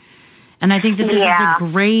moment. And I think that this is a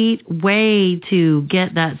great way to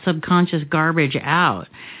get that subconscious garbage out.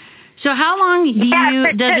 So how long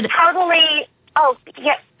does it... Totally... Oh,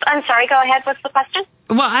 yeah. I'm sorry. Go ahead. What's the question?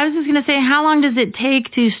 Well, I was just going to say, how long does it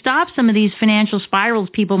take to stop some of these financial spirals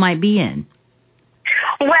people might be in?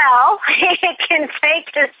 Well, it can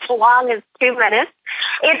take as long as 2 minutes.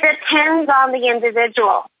 It depends on the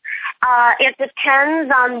individual. It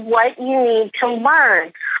depends on what you need to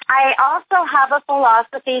learn. I also have a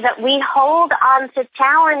philosophy that we hold on to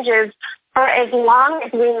challenges for as long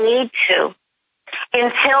as we need to.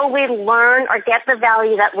 until we learn or get the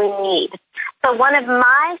value that we need. So one of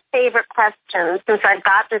my favorite questions, since I've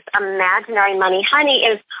got this imaginary money honey,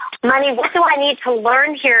 is, money, what do I need to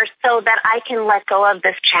learn here so that I can let go of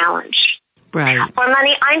this challenge? Right. Or,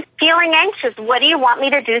 money, I'm feeling anxious. What do you want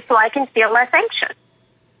me to do so I can feel less anxious?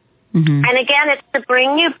 Mm-hmm. And again, it's to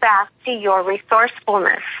bring you back to your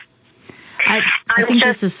resourcefulness. I think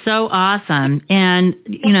this is so awesome. And,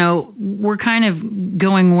 you know, we're kind of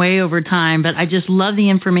going way over time, but I just love the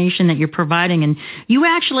information that you're providing. And you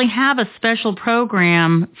actually have a special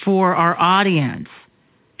program for our audience.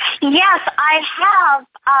 Yes, I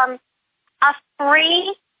have a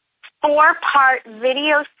free 4-part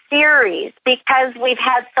video series because we've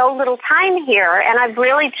had so little time here. And I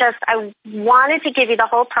wanted to give you the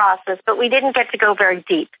whole process, but we didn't get to go very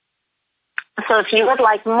deep. So if you would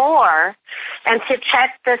like more and to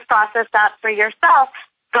check this process out for yourself,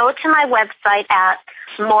 go to my website at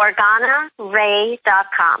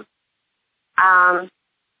morganaray.com.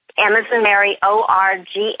 M as in Mary,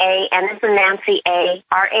 O-R-G-A, N as in Nancy,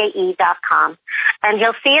 A-R-A-E.com. And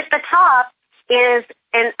you'll see at the top is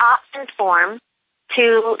an option form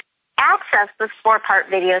to access this 4-part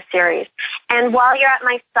video series. And while you're at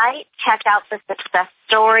my site, check out the success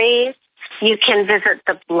stories. You can visit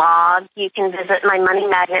the blog. You can visit my Money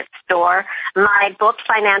Magnet store. My book,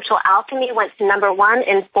 Financial Alchemy, went to #1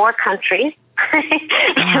 in 4 countries.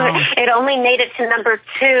 Wow. It only made it to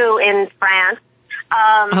 #2 in France.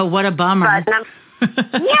 Oh, what a bummer.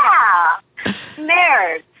 Yeah,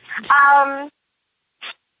 nerds.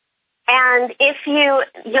 And if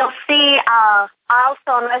you'll see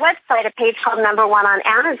also on my website a page called #1 on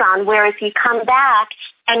Amazon, where if you come back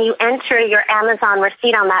and you enter your Amazon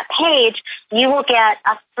receipt on that page, you will get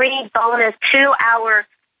a free bonus 2-hour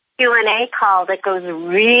Q&A call that goes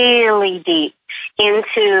really deep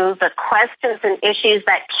into the questions and issues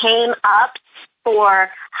that came up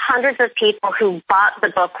for hundreds of people who bought the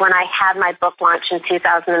book when I had my book launch in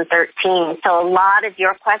 2013. So a lot of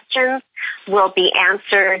your questions will be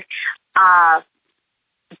answered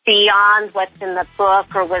beyond what's in the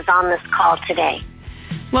book or was on this call today.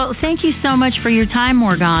 Well, thank you so much for your time,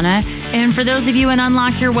 Morgana. And for those of you in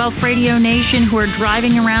Unlock Your Wealth Radio Nation who are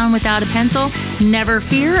driving around without a pencil, never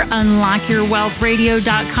fear.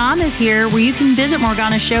 UnlockYourWealthRadio.com is here, where you can visit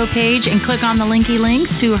Morgana's show page and click on the linky links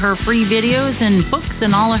to her free videos and books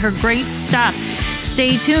and all of her great stuff.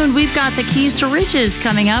 Stay tuned. We've got the Keys to Riches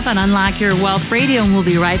coming up on Unlock Your Wealth Radio, and we'll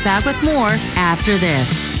be right back with more after this.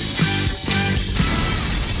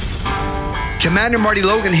 Commander Marty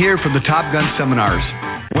Logan here from the Top Gun Seminars.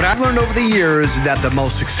 What I've learned over the years is that the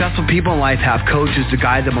most successful people in life have coaches to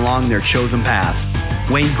guide them along their chosen path.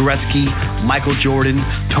 Wayne Gretzky, Michael Jordan,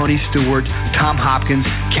 Tony Stewart, Tom Hopkins,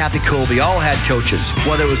 Kathy Colby all had coaches.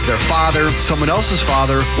 Whether it was their father, someone else's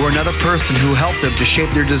father, or another person who helped them to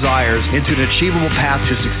shape their desires into an achievable path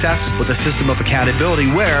to success with a system of accountability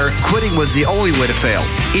where quitting was the only way to fail.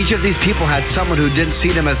 Each of these people had someone who didn't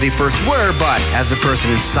see them as they first were, but as the person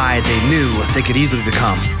inside they knew they could easily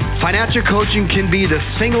become. Financial coaching can be the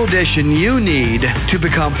single addition you need to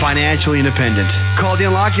become financially independent. Call the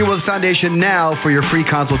Unlock Your Wealth Foundation now for your free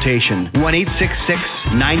consultation.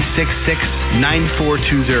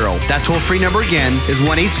 1-866-966-9420. That toll-free number again is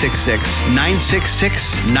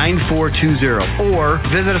 1-866-966-9420. Or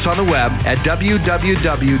visit us on the web at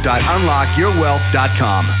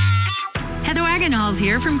www.unlockyourwealth.com. Heather Wagenhals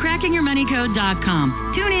here from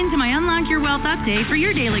CrackingYourMoneyCode.com. Tune in to my Unlock Your Wealth update for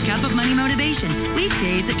your daily cup of money motivation.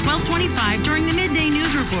 Weekdays at 12:25 during the midday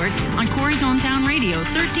news report on Corey's Hometown Radio,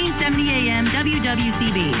 1370 AM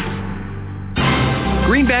WWCB.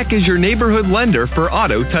 Greenback is your neighborhood lender for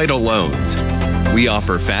auto title loans. We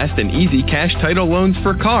offer fast and easy cash title loans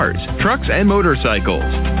for cars, trucks, and motorcycles.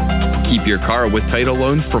 Keep your car with title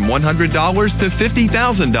loans from $100 to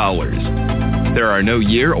 $50,000. There are no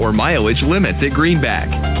year or mileage limits at Greenback,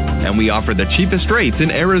 and we offer the cheapest rates in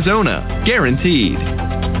Arizona, guaranteed.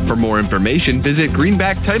 For more information, visit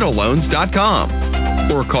greenbacktitleloans.com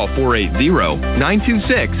or call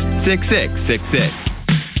 480-926-6666.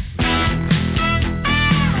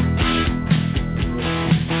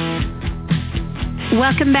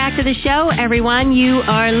 Welcome back to the show, everyone. You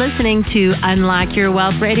are listening to Unlock Your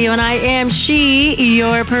Wealth Radio, and I am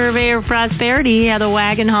your purveyor of prosperity, Heather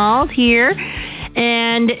Wagenhals here.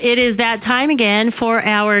 And it is that time again for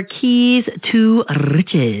our keys to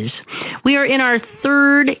riches. We are in our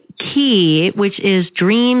third key, which is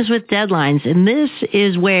dreams with deadlines. And this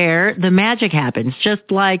is where the magic happens. Just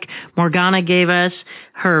like Morgana gave us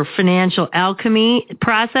her financial alchemy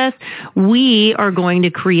process, we are going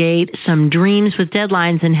to create some dreams with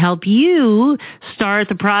deadlines and help you start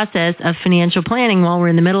the process of financial planning while we're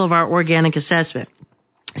in the middle of our organic assessment.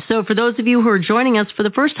 So for those of you who are joining us for the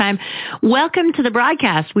first time, welcome to the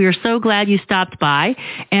broadcast. We are so glad you stopped by,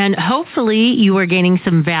 and hopefully you are gaining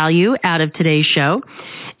some value out of today's show.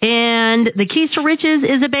 And the Keys to Riches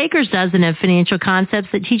is a baker's dozen of financial concepts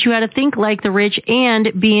that teach you how to think like the rich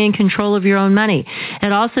and be in control of your own money.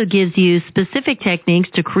 It also gives you specific techniques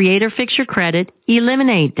to create or fix your credit,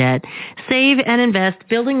 eliminate debt, save and invest,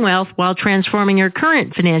 building wealth while transforming your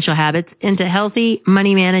current financial habits into healthy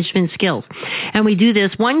money management skills. And we do this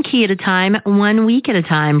one key at a time, 1 week at a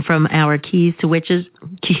time from our Keys to Witches.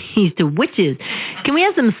 Keys to Witches. Can we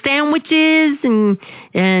have some sandwiches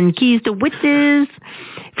and Keys to Witches?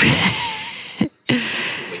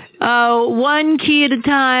 One key at a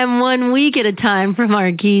time, 1 week at a time from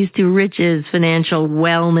our Keys to Riches financial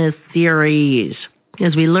wellness series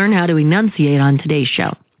as we learn how to enunciate on today's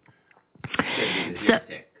show. So,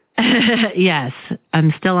 yes,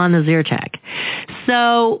 I'm still on the Zyrtec.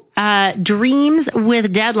 So, dreams with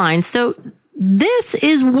deadlines. So this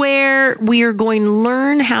is where we are going to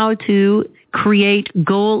learn how to create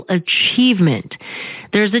goal achievement.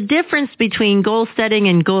 There's a difference between goal setting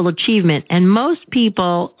and goal achievement, and most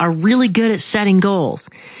people are really good at setting goals,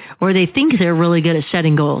 or they think they're really good at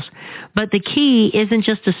setting goals. But the key isn't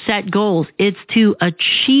just to set goals, it's to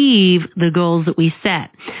achieve the goals that we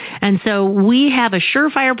set. And so we have a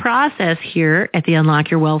surefire process here at the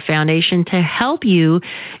Unlock Your Wealth Foundation to help you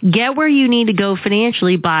get where you need to go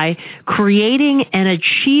financially by creating an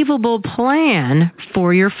achievable plan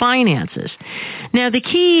for your finances. Now, the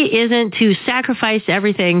key isn't to sacrifice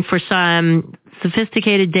everything for some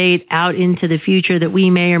sophisticated date out into the future that we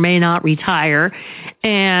may or may not retire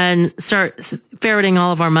and start ferreting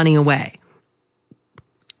all of our money away.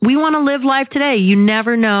 We want to live life today. You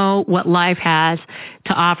never know what life has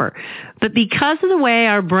to offer. But because of the way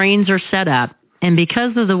our brains are set up and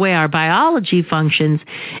because of the way our biology functions,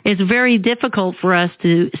 it's very difficult for us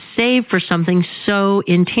to save for something so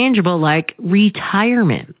intangible like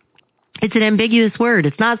retirement. It's an ambiguous word.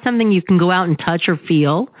 It's not something you can go out and touch or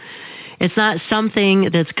feel. It's not something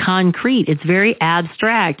that's concrete. It's very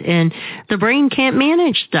abstract, and the brain can't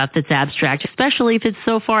manage stuff that's abstract, especially if it's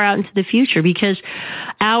so far out into the future, because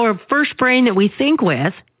our first brain that we think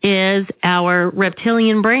with is our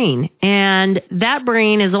reptilian brain, and that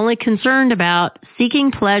brain is only concerned about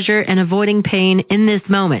seeking pleasure and avoiding pain in this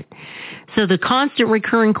moment. So the constant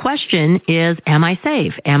recurring question is, am I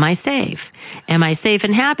safe? Am I safe? Am I safe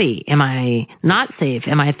and happy? Am I not safe?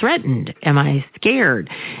 Am I threatened? Am I scared?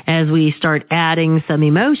 As we start adding some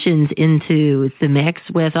emotions into the mix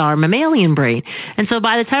with our mammalian brain. And so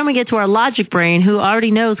by the time we get to our logic brain, who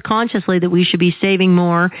already knows consciously that we should be saving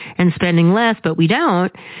more and spending less, but we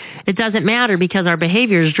don't, it doesn't matter because our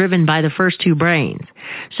behavior is driven by the first two brains.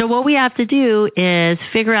 So what we have to do is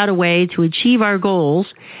figure out a way to achieve our goals.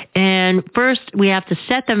 And first, we have to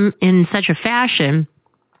set them in such a fashion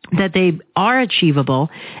that they are achievable,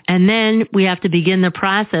 and then we have to begin the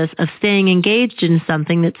process of staying engaged in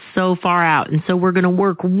something that's so far out. And so we're going to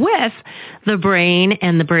work with the brain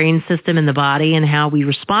and the brain system in the body and how we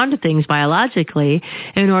respond to things biologically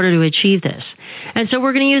in order to achieve this. And so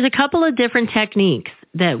we're going to use a couple of different techniques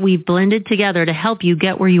that we've blended together to help you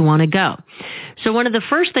get where you want to go. So one of the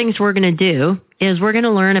first things we're going to do is we're going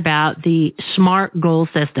to learn about the SMART goal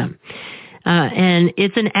system. And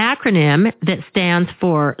it's an acronym that stands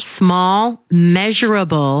for small,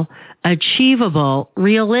 measurable, achievable,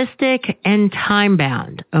 realistic, and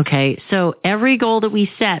time-bound. Okay, so every goal that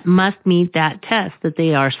we set must meet that test, that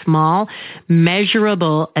they are small,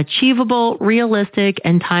 measurable, achievable, realistic,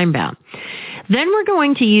 and time-bound. Then we're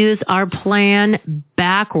going to use our plan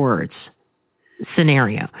backwards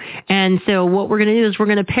scenario. And so what we're going to do is we're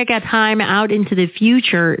going to pick a time out into the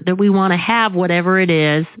future that we want to have whatever it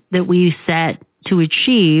is that we set to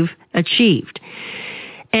achieved.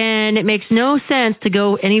 And it makes no sense to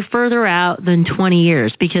go any further out than 20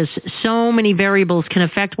 years because so many variables can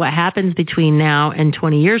affect what happens between now and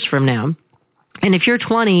 20 years from now. And if you're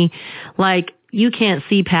 20, like, you can't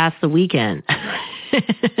see past the weekend.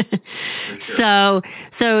 So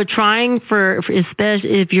trying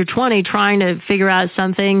especially if you're 20, trying to figure out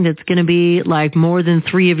something that's going to be like more than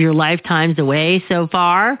 3 of your lifetimes away so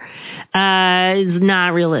far is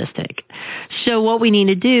not realistic. So what we need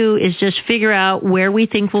to do is just figure out where we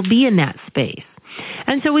think we'll be in that space.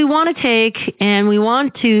 And so we want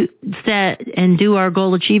to set and do our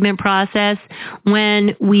goal achievement process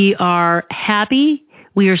when we are happy,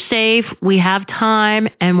 we are safe, we have time,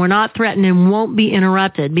 and we're not threatened and won't be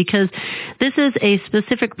interrupted, because this is a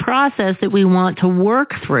specific process that we want to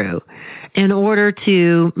work through in order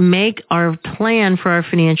to make our plan for our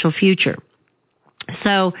financial future.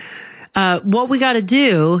 So what we got to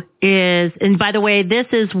do is, and by the way, this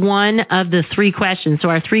is one of the 3 questions. So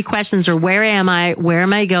our 3 questions are: where am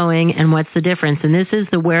I going, and what's the difference? And this is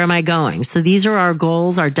the where am I going. So these are our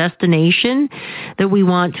goals, our destination that we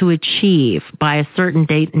want to achieve by a certain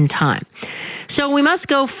date and time. So we must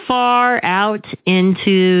go far out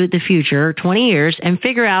into the future, 20 years, and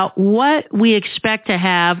figure out what we expect to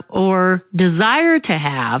have or desire to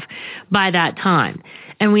have by that time.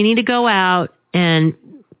 And we need to go out and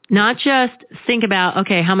not just think about,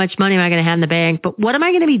 okay, how much money am I going to have in the bank, but what am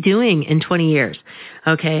I going to be doing in 20 years?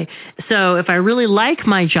 Okay, so if I really like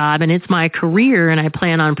my job and it's my career and I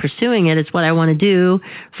plan on pursuing it, it's what I want to do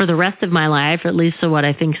for the rest of my life, at least so what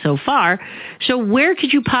I think so far. So where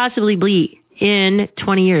could you possibly be in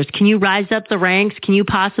 20 years? Can you rise up the ranks? Can you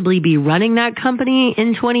possibly be running that company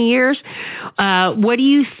in 20 years? What do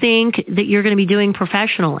you think that you're going to be doing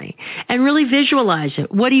professionally? And really visualize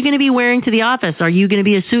it. What are you going to be wearing to the office? Are you going to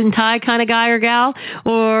be a suit and tie kind of guy or gal?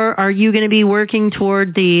 Or are you going to be working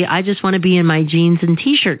toward the, I just want to be in my jeans and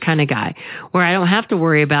t-shirt kind of guy, where I don't have to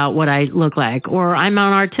worry about what I look like? Or I'm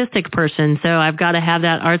an artistic person, so I've got to have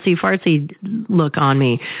that artsy-fartsy look on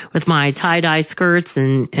me with my tie-dye skirts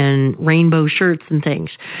and rainbow shirts and things.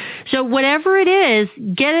 So whatever it is,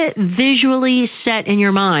 get it visually set in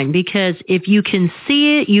your mind, because if you can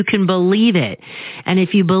see it, you can believe it. And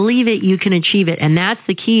if you believe it, you can achieve it. And that's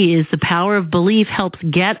the key, is the power of belief helps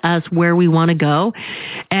get us where we want to go.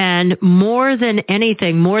 And more than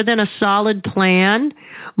anything, more than a solid plan,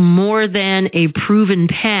 more than a proven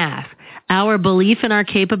path, our belief in our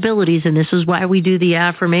capabilities, and this is why we do the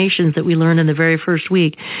affirmations that we learned in the very first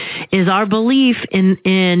week, is our belief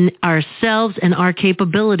in ourselves and our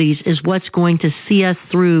capabilities is what's going to see us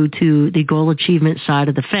through to the goal achievement side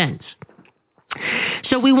of the fence.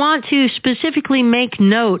 So we want to specifically make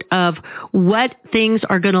note of what things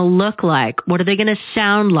are going to look like. What are they going to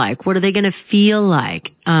sound like? What are they going to feel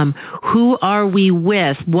like? Who are we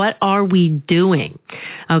with? What are we doing?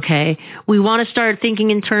 Okay. We want to start thinking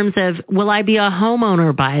in terms of, will I be a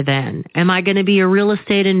homeowner by then? Am I going to be a real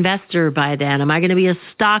estate investor by then? Am I going to be a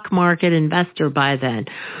stock market investor by then?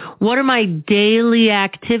 What are my daily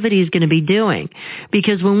activities going to be doing?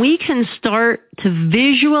 Because when we can start to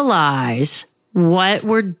visualize what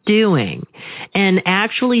we're doing and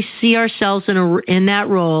actually see ourselves in that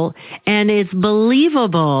role, and it's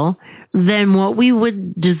believable, then what we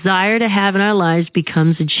would desire to have in our lives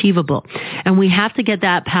becomes achievable. And we have to get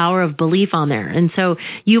that power of belief on there. And so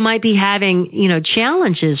you might be having,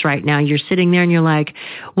 challenges right now. You're sitting there and you're like,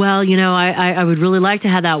 well, I would really like to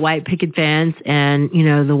have that white picket fence and,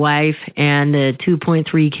 the wife and the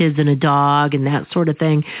 2.3 kids and a dog and that sort of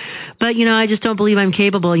thing. But, I just don't believe I'm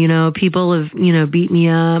capable. People have, beat me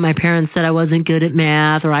up. My parents said I wasn't good at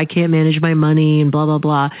math, or I can't manage my money, and blah, blah,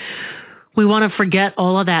 blah. We want to forget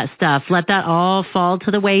all of that stuff. Let that all fall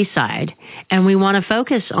to the wayside. And we want to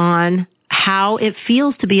focus on how it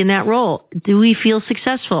feels to be in that role. Do we feel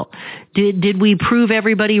successful? Did we prove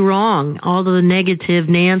everybody wrong? All the negative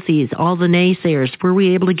Nancys, all the naysayers, were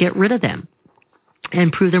we able to get rid of them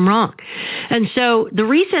and prove them wrong? And so the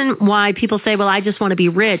reason why people say, well, I just want to be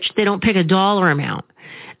rich, they don't pick a dollar amount.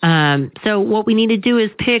 So what we need to do is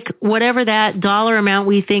pick whatever that dollar amount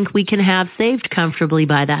we think we can have saved comfortably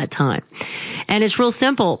by that time. And it's real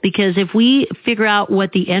simple, because if we figure out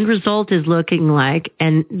what the end result is looking like,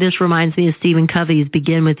 and this reminds me of Stephen Covey's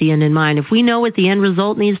Begin with the End in Mind. If we know what the end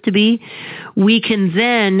result needs to be, we can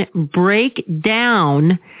then break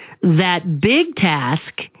down that big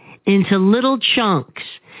task into little chunks.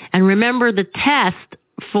 And remember, the test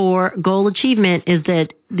for goal achievement is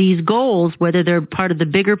that these goals, whether they're part of the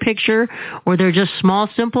bigger picture or they're just small,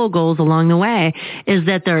 simple goals along the way, is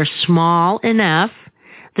that they're small enough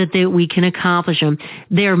that we can accomplish them.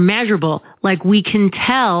 They're measurable. Like, we can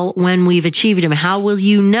tell when we've achieved them. How will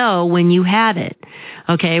you know when you have it?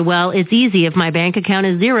 Okay, well, it's easy. If my bank account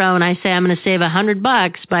is zero and I say I'm going to save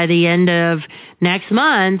 $100 by the end of next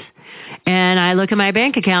month, and I look at my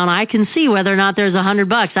bank account, I can see whether or not there's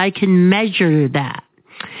 $100. I can measure that.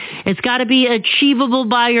 It's got to be achievable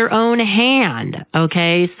by your own hand,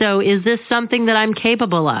 okay? So is this something that I'm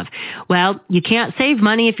capable of? Well, you can't save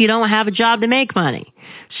money if you don't have a job to make money.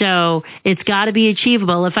 So it's got to be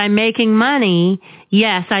achievable. If I'm making money,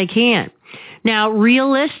 yes, I can. Now,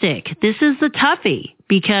 realistic, this is the toughie,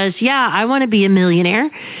 because, I want to be a millionaire.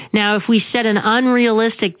 Now, if we set an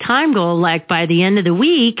unrealistic time goal, like by the end of the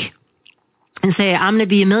week, and say, I'm going to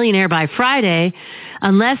be a millionaire by Friday,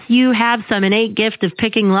 unless you have some innate gift of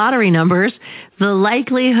picking lottery numbers, the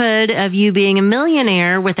likelihood of you being a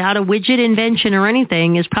millionaire without a widget invention or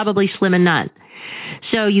anything is probably slim and none.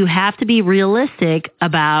 So you have to be realistic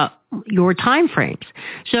about your time frames.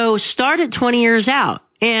 So start at 20 years out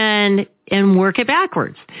and work it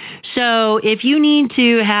backwards. So if you need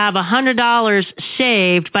to have $100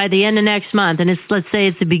 saved by the end of next month, and let's say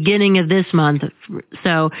it's the beginning of this month,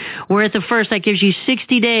 so we're at the first, that gives you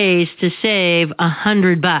 60 days to save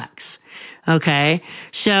 $100. Okay,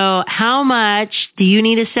 so how much do you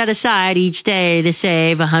need to set aside each day to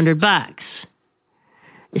save $100?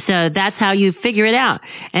 So that's how you figure it out.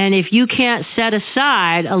 And if you can't set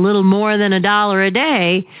aside a little more than $1 a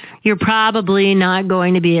day, you're probably not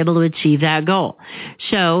going to be able to achieve that goal.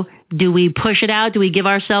 So do we push it out? Do we give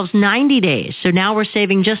ourselves 90 days? So now we're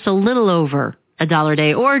saving just a little over $1 a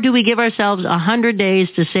day. Or do we give ourselves 100 days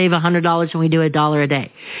to save $100 and we do $1 a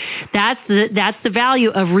day? That's the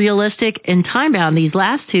value of realistic and time-bound. These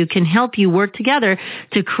last two can help you work together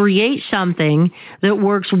to create something that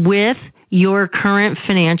works with your current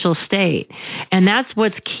financial state. And that's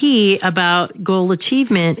what's key about goal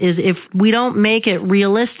achievement is if we don't make it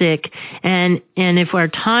realistic and if our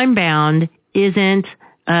time bound isn't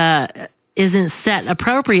set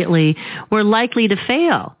appropriately, we're likely to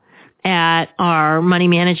fail at our money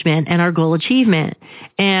management and our goal achievement.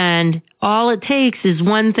 And all it takes is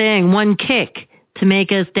one thing, one kick to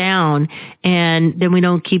make us down, and then we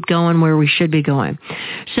don't keep going where we should be going.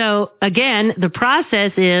 So again, the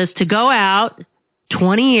process is to go out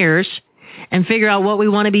 20 years and figure out what we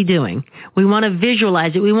want to be doing. We want to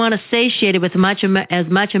visualize it. We want to satiate it with as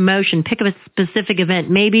much emotion. Pick up a specific event.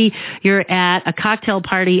 Maybe you're at a cocktail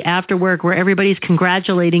party after work where everybody's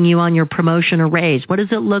congratulating you on your promotion or raise. What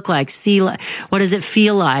does it look like? What does it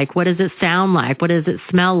feel like? What does it sound like? What does it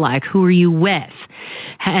smell like? Who are you with?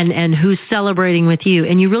 And who's celebrating with you?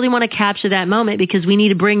 And you really want to capture that moment because we need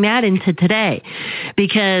to bring that into today.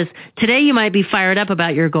 Because today you might be fired up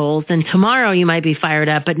about your goals, and tomorrow you might be fired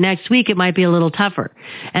up, but next week it might be a little tougher.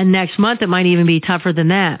 And next month it might even be tougher than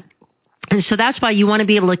that. And so that's why you want to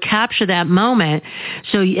be able to capture that moment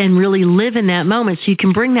and really live in that moment so you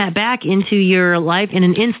can bring that back into your life in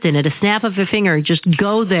an instant, at a snap of a finger. Just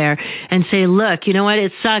go there and say, look, you know what?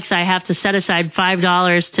 It sucks. I have to set aside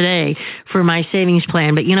 $5 today for my savings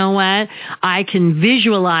plan. But you know what? I can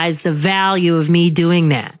visualize the value of me doing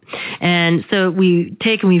that. And so we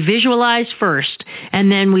take and we visualize first,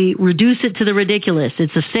 and then we reduce it to the ridiculous.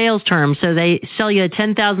 It's a sales term. So they sell you a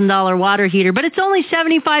 $10,000 water heater, but it's only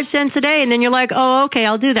 75 cents a day. And then you're like, oh, okay,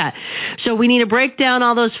 I'll do that. So we need to break down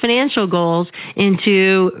all those financial goals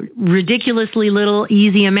into ridiculously little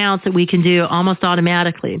easy amounts that we can do almost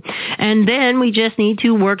automatically. And then we just need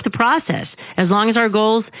to work the process. As long as our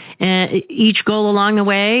goals, each goal along the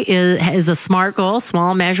way is a SMART goal,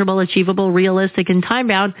 small, measurable, achievable, realistic, and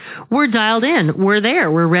time-bound, we're dialed in. We're there.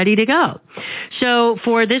 We're ready to go. So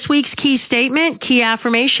for this week's key statement, key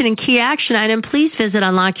affirmation, and key action item, please visit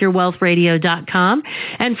unlockyourwealthradio.com.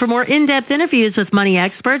 And for more in-depth interviews with money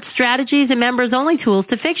experts, strategies, and members-only tools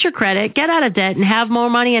to fix your credit, get out of debt, and have more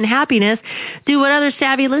money and happiness, do what other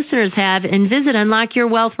savvy listeners have and visit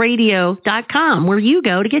unlockyourwealthradio.com, where you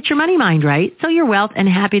go to get your money mind right so your wealth and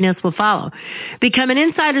happiness will follow. Become an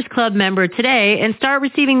Insiders Club member today and start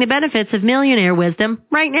receiving the benefits of millionaire wisdom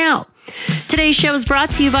right now. Today's show is brought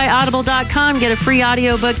to you by Audible.com. Get a free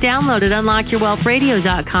audiobook download at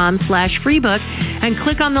unlockyourwealthradio.com/freebook and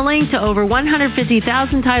click on the link to over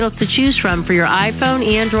 150,000 titles to choose from for your iPhone,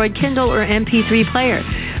 Android, Kindle, or MP3 player.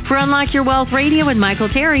 For Unlock Your Wealth Radio and Michael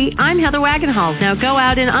Terry, I'm Heather Wagenhals. Now go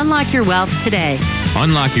out and unlock your wealth today.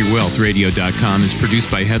 UnlockYourWealthRadio.com is produced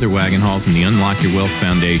by Heather Wagenhals and the Unlock Your Wealth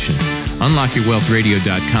Foundation.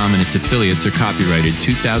 UnlockYourWealthRadio.com and its affiliates are copyrighted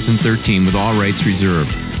 2013 with all rights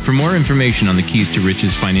reserved. For more information on the Keys to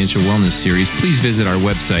Riches Financial Wellness Series, please visit our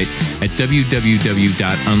website at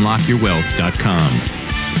www.unlockyourwealth.com.